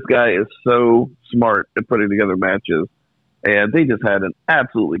this guy is so smart at putting together matches. And they just had an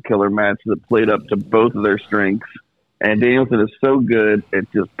absolutely killer match that played up to both of their strengths. And Danielson is so good at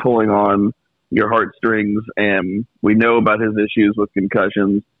just pulling on your heartstrings. And we know about his issues with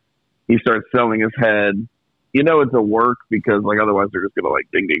concussions. He starts selling his head. You know it's a work because, like, otherwise they're just going to, like,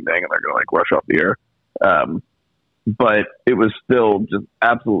 ding, ding, dang, and they're going to, like, rush off the air. But it was still just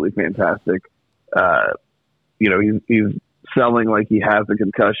absolutely fantastic. You know, he's selling like he has a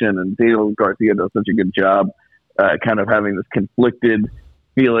concussion, and Daniel Garcia does such a good job. Kind of having this conflicted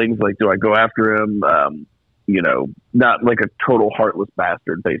feelings, like, do I go after him? You know, not like a total heartless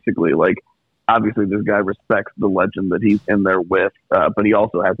bastard, basically. Like, obviously this guy respects the legend that he's in there with, but he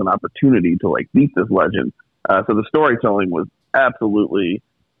also has an opportunity to, like, beat this legend. So the storytelling was absolutely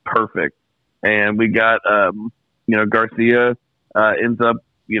perfect. And we got, you know, Garcia ends up,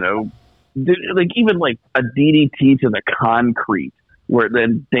 you know, like, even like a DDT to the concrete where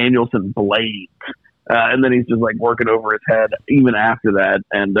then Danielson blades. And then he's just, like, working over his head even after that.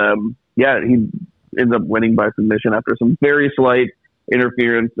 And, yeah, he ends up winning by submission after some very slight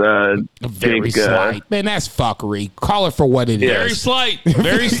interference. Very slight. Man, that's fuckery. Call it for what it is. Very slight.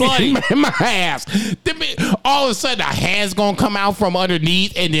 Very slight. My ass. All of a sudden, a hand's going to come out from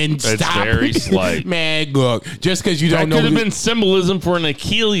underneath and then stop. It's very slight. Man, look, just because you don't know. That could have been symbolism for an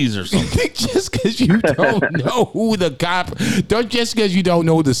Achilles or something. Just because you don't know who the cop, just because you don't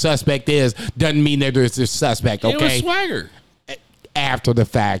know who the suspect is, doesn't mean that there's a suspect, okay? It was Swagger. After the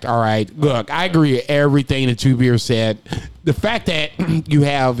fact, all right. Look, I agree with everything that Two Beer said. The fact that you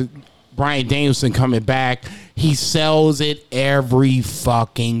have Bryan Danielson coming back, he sells it every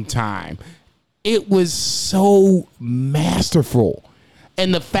fucking time. It was so masterful.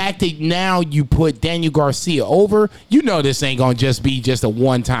 And the fact that now you put Daniel Garcia over, you know this ain't going to just be just a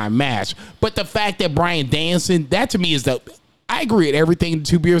one-time match. But the fact that Bryan Danielson, that to me is I agree with everything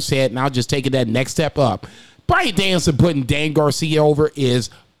Two Beer said, and I'll just take it that next step up. Bryan Danielson putting Dan Garcia over is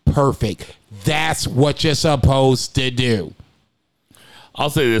perfect. That's what you're supposed to do. I'll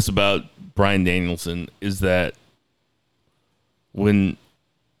say this about Bryan Danielson is that when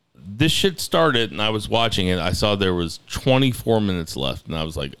this shit started and I was watching it, I saw there was 24 minutes left, and I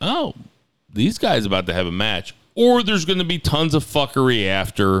was like, oh, these guys about to have a match. Or there's going to be tons of fuckery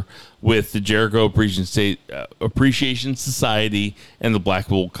after with the Jericho Appreciation Society and the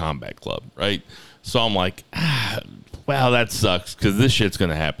Blackpool Combat Club, right? So I'm like, wow, that sucks because this shit's going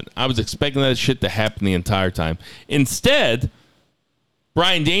to happen. I was expecting that shit to happen the entire time. Instead,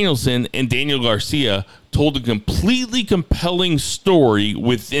 Bryan Danielson and Daniel Garcia told a completely compelling story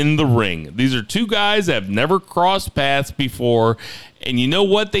within the ring. These are two guys that have never crossed paths before. And you know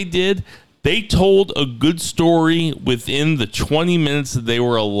what they did? They told a good story within the 20 minutes that they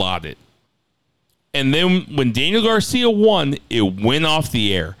were allotted. And then when Daniel Garcia won, it went off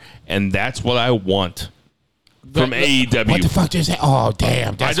the air. And that's what I want from AEW. What the fuck just happened? Oh,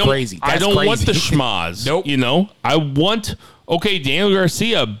 damn. That's crazy. I don't want the schmaz. Nope. You know? I want, okay, Daniel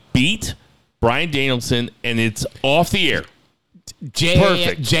Garcia beat Bryan Danielson, and it's off the air.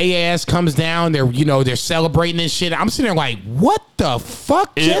 Perfect. JAS comes down. They're celebrating this shit. I'm sitting there like, what the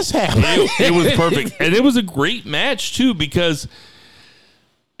fuck just happened? It was perfect. And it was a great match, too, because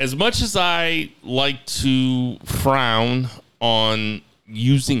as much as I like to frown on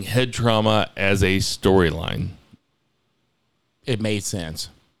using head trauma as a storyline, it made sense.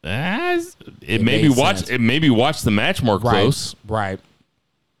 It made me watch the match more close. Right.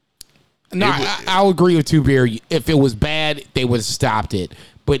 No, I'll agree with Two Beer. If it was bad, they would have stopped it.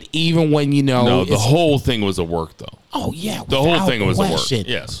 But even when no, the whole thing was a work, though. Oh yeah, the whole thing was a work.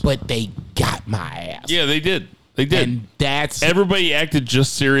 Yes, but they got my ass. Yeah, they did. They did. And everybody acted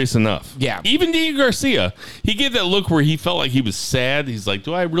just serious enough. Yeah. Even Daniel Garcia, he gave that look where he felt like he was sad. He's like,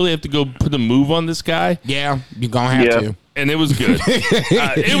 do I really have to go put a move on this guy? Yeah, you're going to have to. And it was good.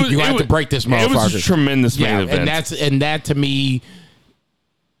 You have to break this motherfucker. It was a tremendous main event. And that to me,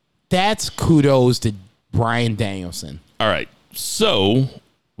 that's kudos to Bryan Danielson. All right. So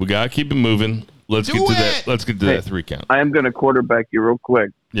we gotta keep it moving. Let's get to that. Let's get to that 3 count. I am going to quarterback you real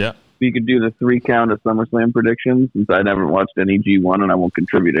quick. Yeah. You could do the 3 count of SummerSlam predictions, since I never watched any G1 and I won't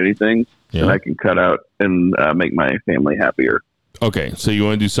contribute anything. Yeah. And I can cut out and make my family happier. Okay, so you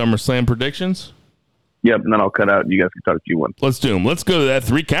want to do SummerSlam predictions? Yep, and then I'll cut out and you guys can talk G1. Let's do them. Let's go to that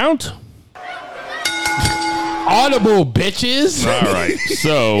 3 count. Audible, bitches. All right.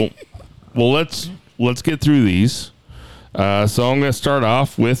 So, well, let's get through these. So I'm going to start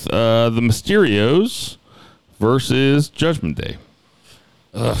off with the Mysterios versus Judgment Day.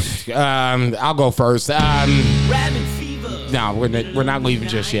 I'll go first. No, we're not leaving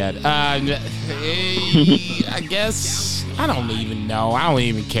just yet. I guess I don't even know. I don't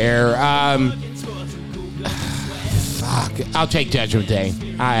even care. Fuck. I'll take Judgment Day.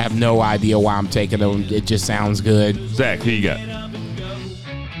 I have no idea why I'm taking them. It just sounds good. Zach, who you got?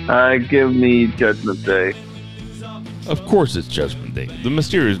 Give me Judgment Day. Of course it's Judgment Day. The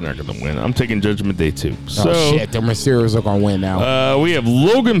Mysterios are not going to win. I'm taking Judgment Day too. So, Oh shit, the Mysterios are gonna win now. we have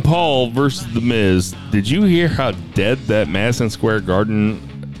Logan Paul versus The Miz. Did you hear how dead that Madison Square Garden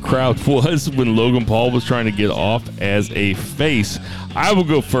crowd was when Logan Paul was trying to get off as a face? I will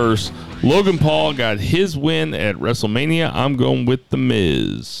go first. Logan Paul got his win at WrestleMania. I'm going with The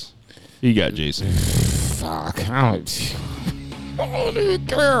Miz. Who you got, Jason? Fuck. I don't even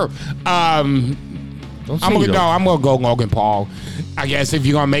care. I'm gonna go Logan Paul. I guess if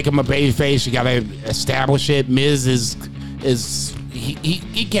you're gonna make him a baby face, you gotta establish it. Miz is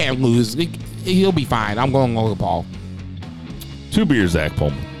he can't lose. He'll be fine. I'm going Logan Paul. 2 beers, Zach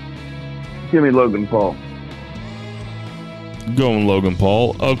Pullman. Give me Logan Paul. Going Logan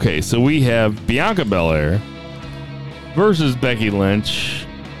Paul. Okay, so we have Bianca Belair versus Becky Lynch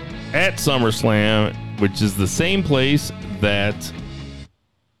at SummerSlam, which is the same place that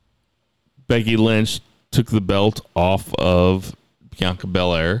Becky Lynch took the belt off of Bianca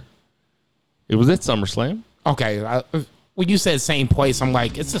Belair. It was at SummerSlam. Okay. When you said same place, I'm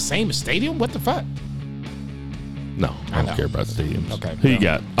like, it's the same stadium? What the fuck? No, I don't know. care about stadiums. Okay. Who you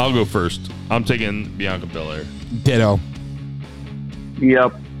got? I'll go first. I'm taking Bianca Belair. Ditto.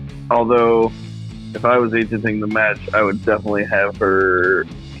 Yep. Although, if I was agenting the match, I would definitely have her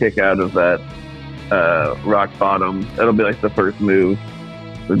kick out of that rock bottom. That'll be like the first move.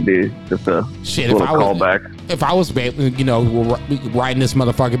 Would be just a Shit, little if I was, callback. If I was, riding this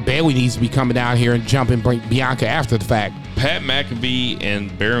motherfucker, Bailey needs to be coming down here and jumping Bianca after the fact. Pat McAfee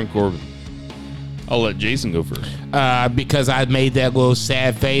and Baron Corbin. I'll let Jason go first. Because I made that little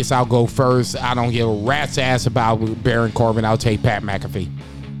sad face, I'll go first. I don't give a rat's ass about Baron Corbin. I'll take Pat McAfee.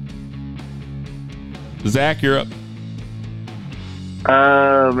 Zach, you're up.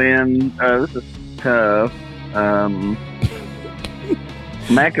 Man, this is tough.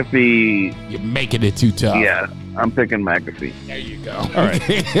 McAfee. You're making it too tough. Yeah, I'm picking McAfee. There you go. All right.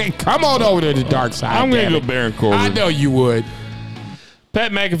 Come on over to the dark side. I'm going damn to it. go Baron Corbin. I know you would.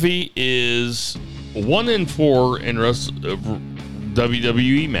 Pat McAfee is 1-4 in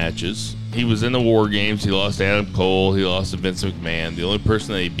WWE matches. He was in the War Games. He lost to Adam Cole. He lost to Vince McMahon. The only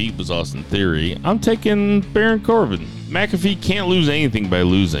person that he beat was Austin Theory. I'm taking Baron Corbin. McAfee can't lose anything by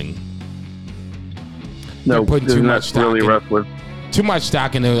losing. No, You're putting there's too not much stock really in- wrestler. Too much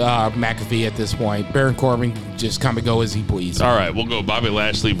stock into McAfee at this point. Baron Corbin can just come and go as he please. All right, we'll go Bobby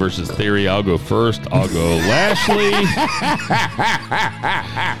Lashley versus Theory. I'll go first. I'll go Lashley.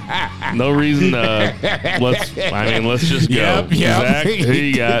 No reason to. Let's just go. Yep. Zach, who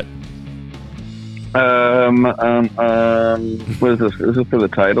you got? What is this? Is this for the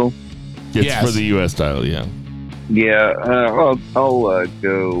title? It's Yes. for the U.S. title, yeah. Yeah, I'll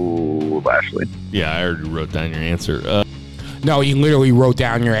go Lashley. Yeah, I already wrote down your answer. No, you literally wrote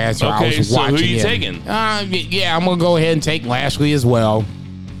down your answer. I Okay, was so watching who you it. taking? Yeah, I'm going to go ahead and take Lashley as well.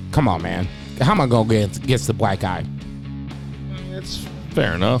 Come on, man. How am I going to get against the black guy? It's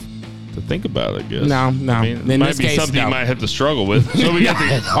fair enough to think about, I guess. No. I mean, it In might this be case, something no. you might have to struggle with. So we got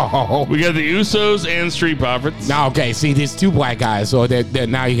No. the Usos and Street Profits. No, okay, see, there's 2 black guys, so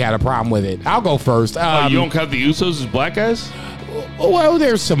now you got a problem with it. I'll go first. Oh, you don't count the Usos as black guys? Well,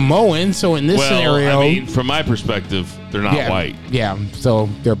 they're Samoan, so in this scenario... I mean, from my perspective, they're not white. Yeah, so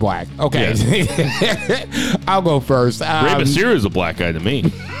they're black. Okay. I'll go first. Rey Mysterio is a black guy to me.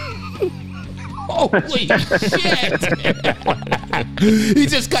 Holy shit. He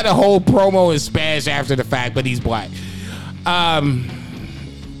just got a whole promo in Spanish after the fact, but he's black.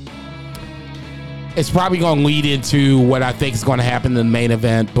 It's probably going to lead into what I think is going to happen in the main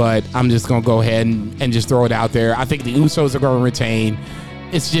event, but I'm just going to go ahead and just throw it out there. I think the Usos are going to retain.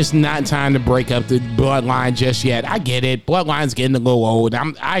 It's just not time to break up the bloodline just yet. I get it. Bloodline's getting a little old.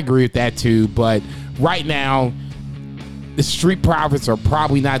 I agree with that too, but right now, the Street Profits are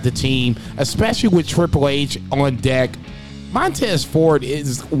probably not the team, especially with Triple H on deck. Montez Ford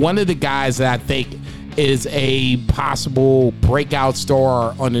is one of the guys that I think is a possible breakout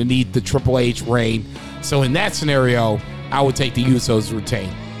star underneath the Triple H reign. So in that scenario, I would take the Usos retain.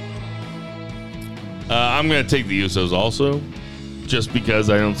 I'm going to take the Usos also, just because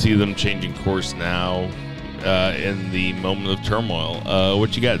I don't see them changing course now in the moment of turmoil.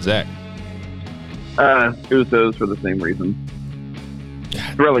 What you got, Zach? Usos for the same reason.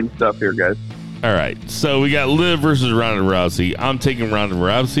 Thrilling stuff here, guys. All right, so we got Liv versus Ronda Rousey. I'm taking Ronda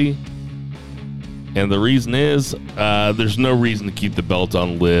Rousey, and the reason is there's no reason to keep the belt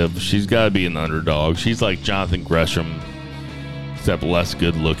on Liv. She's got to be an underdog. She's like Jonathan Gresham, except less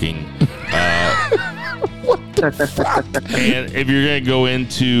good looking. What the fuck? And if you're going to go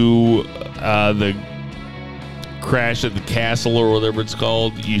into the Crash at the Castle or whatever it's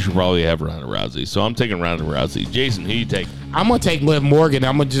called, you should probably have Ronda Rousey. So I'm taking Ronda Rousey. Jason, who you take? I'm going to take Liv Morgan.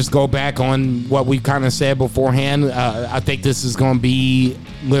 I'm going to just go back on what we kind of said beforehand. I think this is going to be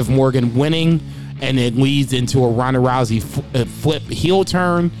Liv Morgan winning, and it leads into a Ronda Rousey flip heel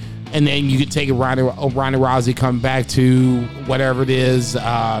turn, and then you could take a Ronda Rousey come back to whatever it is,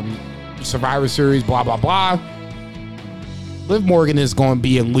 Survivor Series, blah, blah, blah. Liv Morgan is going to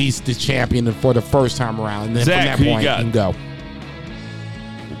be at least the champion for the first time around, and then Zach, from that who point, you you can go.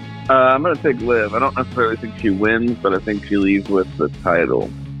 I'm going to take Liv. I don't necessarily think she wins, but I think she leaves with the title.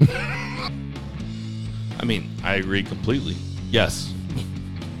 I mean, I agree completely. Yes.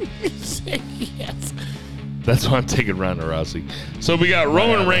 Yes. That's why I'm taking Ronda Rousey. So we got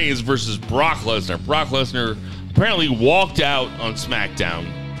Roman Reigns versus Brock Lesnar. Brock Lesnar apparently walked out on SmackDown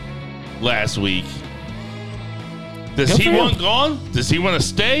last week. Does Good he for him. want gone? Does he want to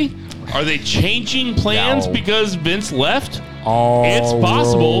stay? Are they changing plans No. because Vince left? All It's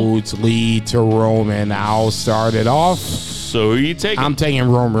possible. roads lead to Roman. I'll start it off. So who are you taking? I'm taking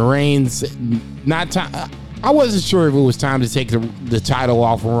Roman Reigns. Not time. I wasn't sure if it was time to take the title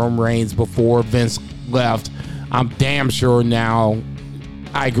off of Roman Reigns before Vince left. I'm damn sure now.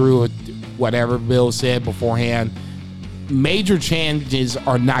 I agree with whatever Bill said beforehand. Major changes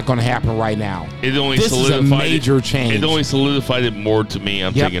are not going to happen right now. It only This is a solidified major change. It only solidified it more to me.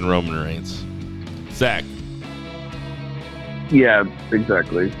 I'm Yep. taking Roman Reigns. Zach. Yeah,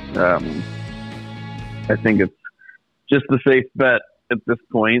 exactly. I think it's just a safe bet at this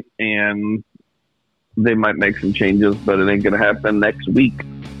point, and they might make some changes, but it ain't going to happen next week.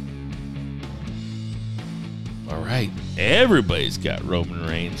 All right. Everybody's got Roman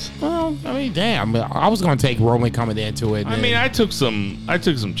Reigns. Well, I mean, damn. I was going to take Roman coming into it. I mean, I took some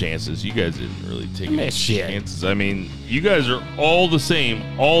chances. You guys didn't really take Man, any shit. chances. I mean, you guys are all the same,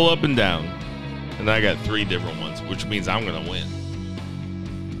 all up and down. And I got 3 different ones, which means I'm going to win.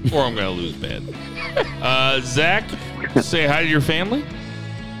 Or I'm going to lose bad. Zach, say hi to your family.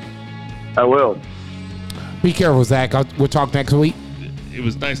 I will. Be careful, Zach. We'll talk next week. It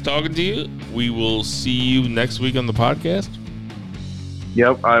was nice talking to you. We will see you next week on the podcast.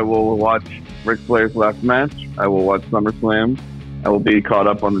 Yep, I will watch Ric Flair's last match. I will watch SummerSlam. I will be caught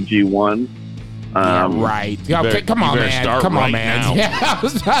up on the G1. Yeah, right. Yeah, okay, better- come you on, better man. start Come on, right man. now. Yeah, I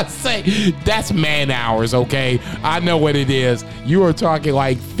was about to say, that's man hours, okay? I know what it is. You are talking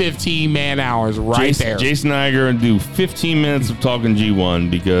like 15 man hours right there. Jason and I are going to do 15 minutes of talking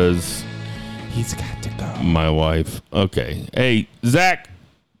G1 because He's got to go. my wife. Okay. Hey, Zach,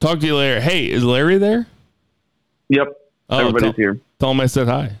 talk to you later. Hey, is Larry there? Yep, Oh, everybody's here. Tell him I said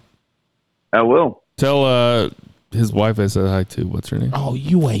hi. I will. Tell his wife I said hi too. What's her name? Oh,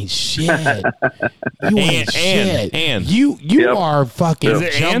 you ain't shit. You ain't shit. Ann. You Yep. are fucking Is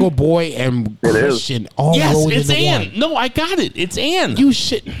it Jungle Ann? Boy and It is. Christian all Yes, rolled it's into Ann. one. No, I got it. It's Ann. You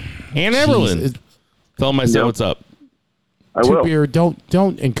shit. Ann Everlin. Jesus. Tell him I said Yep. what's up. I Two will. Beer, don't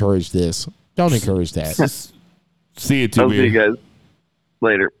encourage this. Don't encourage that. See you, Two I'll see you Beer. guys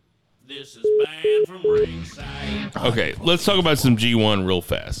later. This is banned from ringside. Okay, let's talk about some G1 real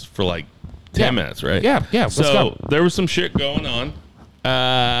fast for like 10 minutes, right? Yeah, let's So go. there was some shit going on.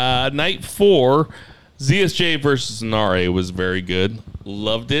 Night 4, ZSJ versus Nare was very good.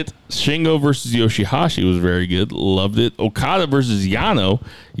 Loved it. Shingo versus Yoshihashi was very good. Loved it. Okada versus Yano.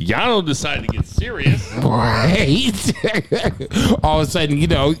 Yano decided to get serious. Right. All of a sudden, you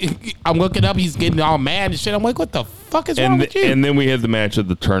know, I'm looking up, he's getting all mad and shit. I'm like, what the fuck is wrong with you? And then we had the match of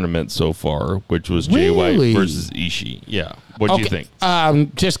the tournament so far, which was Jay Really? White versus Ishii. Yeah. What do you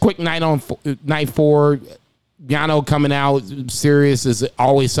think? Just quick night on night 4. Yano coming out serious is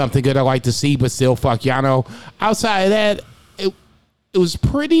always something good I like to see, but still, fuck Yano. Outside of that, it was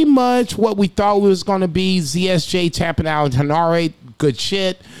pretty much what we thought it was going to be. ZSJ tapping out Hanare, good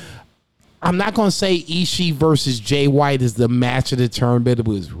shit. I'm not going to say Ishii versus Jay White is the match of the tournament. It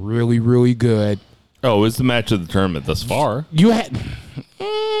was really, really good. Oh, it's the match of the tournament thus far. You had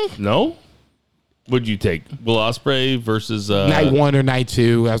No? What'd you take? Will Ospreay versus... night 1 or night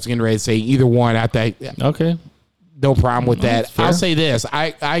 2. I was getting ready to say either one. I think Okay. no problem with that. fair. I'll say this.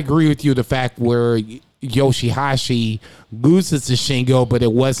 I agree with you the fact where Yoshihashi loses to Shingo, but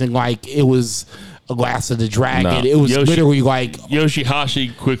it wasn't like it was a Last of the Dragon. No. It was literally like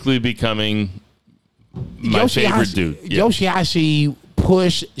Yoshihashi quickly becoming my favorite dude. Yeah. Yoshihashi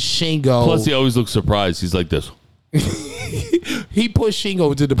pushed Shingo. Plus, he always looks surprised. He's like this. He pushed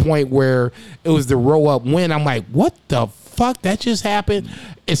Shingo to the point where it was the roll up win. I'm like, what the fuck? That just happened.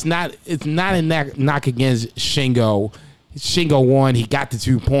 It's not a knock against Shingo. Shingo won. He got the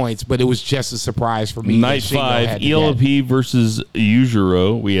 2 points, but it was just a surprise for me. Night that Shingo 5, had to ELP versus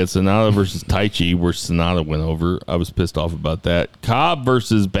Yujiro. We had Sonata versus Taichi, where Sonata went over. I was pissed off about that. Cobb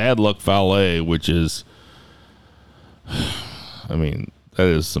versus Bad Luck Fale, which is, I mean, that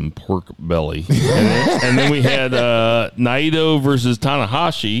is some pork belly. And then we had Naito versus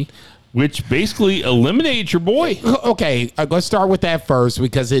Tanahashi, which basically eliminated your boy. Okay, let's start with that first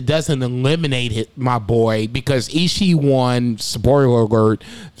because it doesn't eliminate it, my boy, because Ishii won, spoiler alert.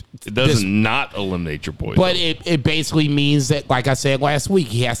 It doesn't not eliminate your boy. But though. it basically means that, like I said last week,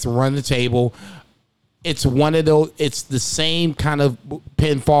 he has to run the table. It's one of those, it's the same kind of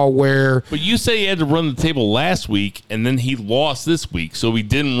pinfall where... But you say he had to run the table last week, and then he lost this week, so he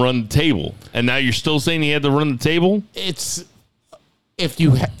didn't run the table. And now you're still saying he had to run the table? It's... If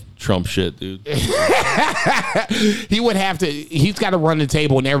you... Trump shit, dude. He would have to... He's got to run the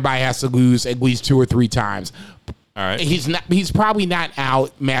table, and everybody has to lose at least 2 or 3 times. All right. He's probably not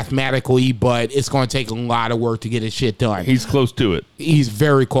out mathematically, but it's going to take a lot of work to get his shit done. He's close to it. He's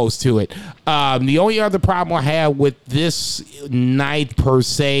very close to it. The only other problem I have with this night per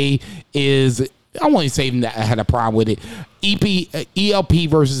se is I won't say I had a problem with it. ELP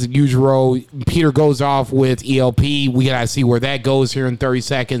versus Yujiro. Peter goes off with ELP. We got to see where that goes here in 30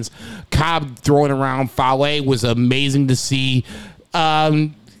 seconds. Cobb throwing around Fale was amazing to see.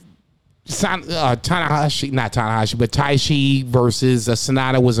 Tanahashi, not Tanahashi, but Taichi versus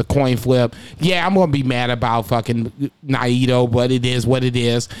Sonata was a coin flip. Yeah, I'm going to be mad about fucking Naito, but it is what it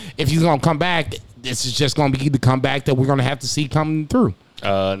is. If he's going to come back, this is just going to be the comeback that we're going to have to see coming through.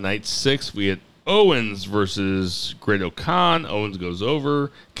 Night 6, we had Owens versus Great Khan. Owens goes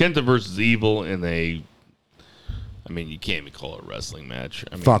over. Kenta versus Evil in a... I mean, you can't even call it a wrestling match.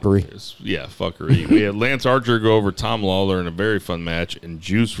 I mean, fuckery. Fuckery. We had Lance Archer go over Tom Lawler in a very fun match, and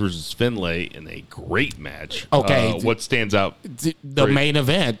Juice versus Finlay in a great match. Okay. What stands out? The main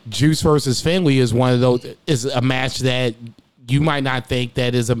event, Juice versus Finlay, is one of those. Is a match that you might not think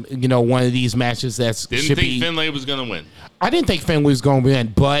that is one of these matches that's Didn't think Finlay was going to win. I didn't think Finlay was going to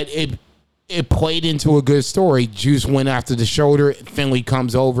win, but it played into a good story. Juice went after the shoulder. Finlay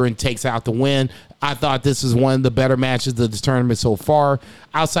comes over and takes out the win. I thought this is one of the better matches of the tournament so far.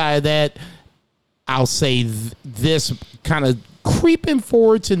 Outside of that, I'll say this kind of creeping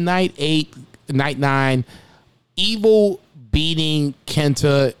forward to night 9. Evil beating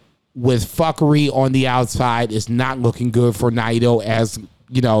Kenta with fuckery on the outside is not looking good for Naito, as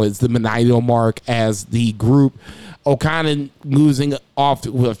it's the Naito mark as the group. Okada losing off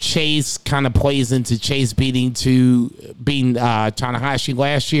with Chase kind of plays into Chase beating Tanahashi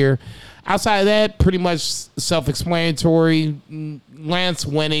last year. Outside of that, pretty much self-explanatory. Lance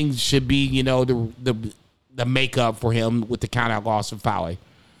winning should be, the makeup for him with the count-out loss of Fale.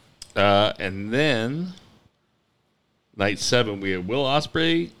 And then night 7, we had Will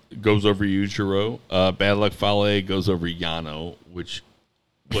Ospreay goes over Yujiro. Bad Luck Fale goes over Yano, which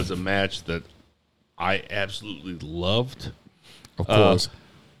was a match that I absolutely loved. Of course.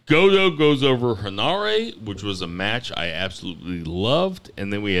 Goto goes over Hanare, which was a match I absolutely loved.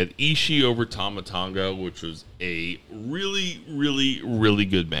 And then we had Ishii over Tama Tonga, which was a really, really, really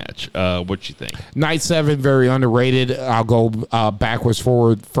good match. What you think? Night 7, very underrated. I'll go backwards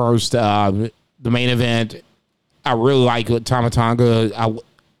forward first. The main event, I really like Tama Tonga.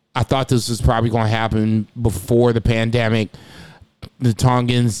 I thought this was probably going to happen before the pandemic. The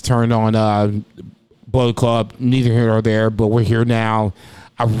Tongans turned on Bullet Club. Neither here nor there, but we're here now.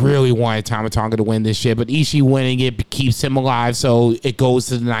 I really wanted Tama Tonga to win this shit, but Ishii winning it keeps him alive, so it goes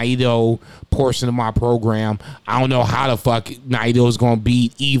to the Naito portion of my program. I don't know how the fuck Naito is going to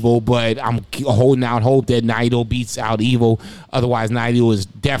beat Evil, but I'm holding out hope that Naito beats out Evil. Otherwise, Naito is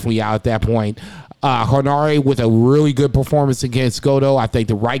definitely out at that point. Hanare with a really good performance against Goto. I think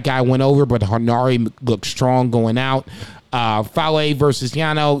the right guy went over, but Hanare looked strong going out. Fale versus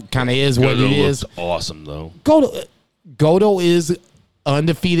Yano kind of is what it is. Awesome, though. Goto is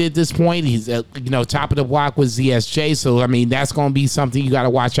undefeated at this point. He's top of the block with ZSJ. So I mean, that's going to be something you got to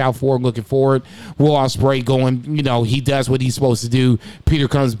watch out for. Looking forward, Will Ospreay going. He does what he's supposed to do. Peter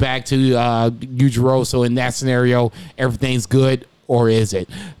comes back to Yujiro. So in that scenario, everything's good, or is it?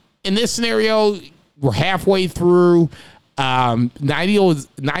 In this scenario, we're halfway through.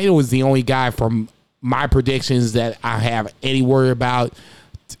 Naito is the only guy from my predictions that I have any worry about.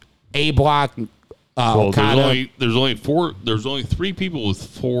 A Block. Okada. There's only 3 people with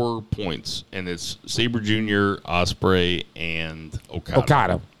 4 points, and it's Sabre Jr., Ospreay, and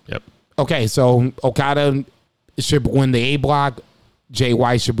Okada. Yep. Okay, so Okada should win the A Block. Jay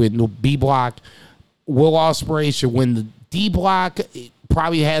White should win the B Block. Will Ospreay should win the D Block. It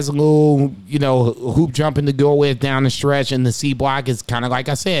probably has a little, hoop jumping to go with down the stretch, and the C Block is kind of like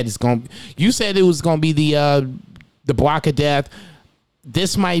I said. You said it was going to be the block of death.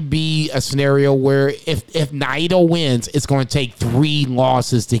 This might be a scenario where if Naito wins, it's going to take 3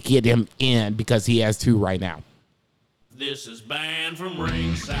 losses to get him in because he has 2 right now. This is Banned from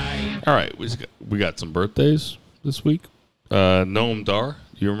Ringside. All right, we got some birthdays this week. Noam Dar,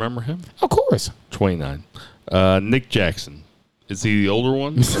 you remember him? Of course. 29. Nick Jackson. Is he the older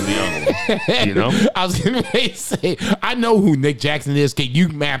one or the younger one? Do you know? I was going to say, I know who Nick Jackson is. Can you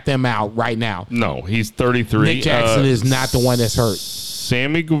map them out right now? No, he's 33. Nick Jackson is not the one that's hurt.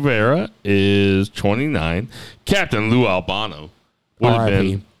 Sammy Guevara is 29. Captain Lou Albano would have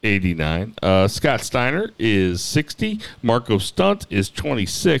been 89. Scott Steiner is 60. Marco Stunt is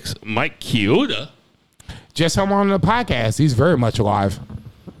 26. Mike Chioda. Just him on the podcast. He's very much alive.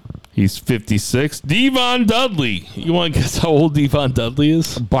 He's 56. Devon Dudley. You want to guess how old Devon Dudley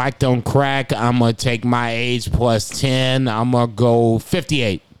is? Black don't crack. I'm going to take my age plus 10. I'm going to go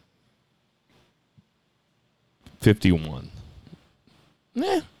 58. 51.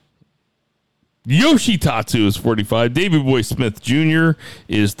 Yoshitatsu is 45. Davey Boy Smith Jr.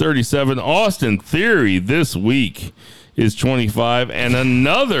 is 37. Austin Theory this week is 25. And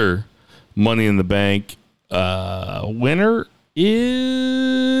another Money in the Bank winner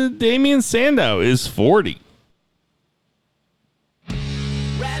is Damian Sandow is 40.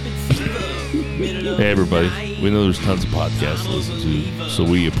 Hey, everybody. We know there's tons of podcasts to listen to, so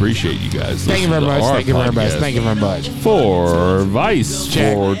we appreciate you guys. Thank you very much. Thank you very much. Thank you very much. For Vice,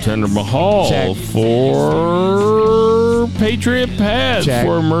 Check. for Tender Mahal, Check. for Patriot Pat, Check.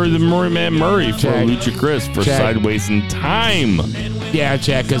 for Murray the Murray Man Murray, Check. for Lucha Chris, for Check. Sideways in Time. Yeah,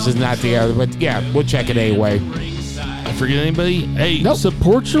 check because it's not together. But yeah, we'll check it anyway. I forget anybody? Hey, Nope.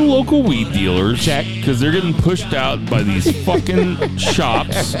 support your local weed dealers. Check. Because they're getting pushed out by these fucking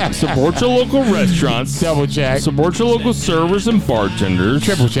shops. Support your local restaurants. Double check. Support your local servers and bartenders.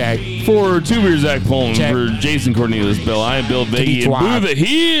 Triple check. For Two Beer Zach Pullman, Check. for Jason Cornelius Bill, I am Bill Veggie, and twat. Boo the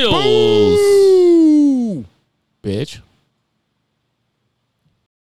Heels. Ooh, bitch.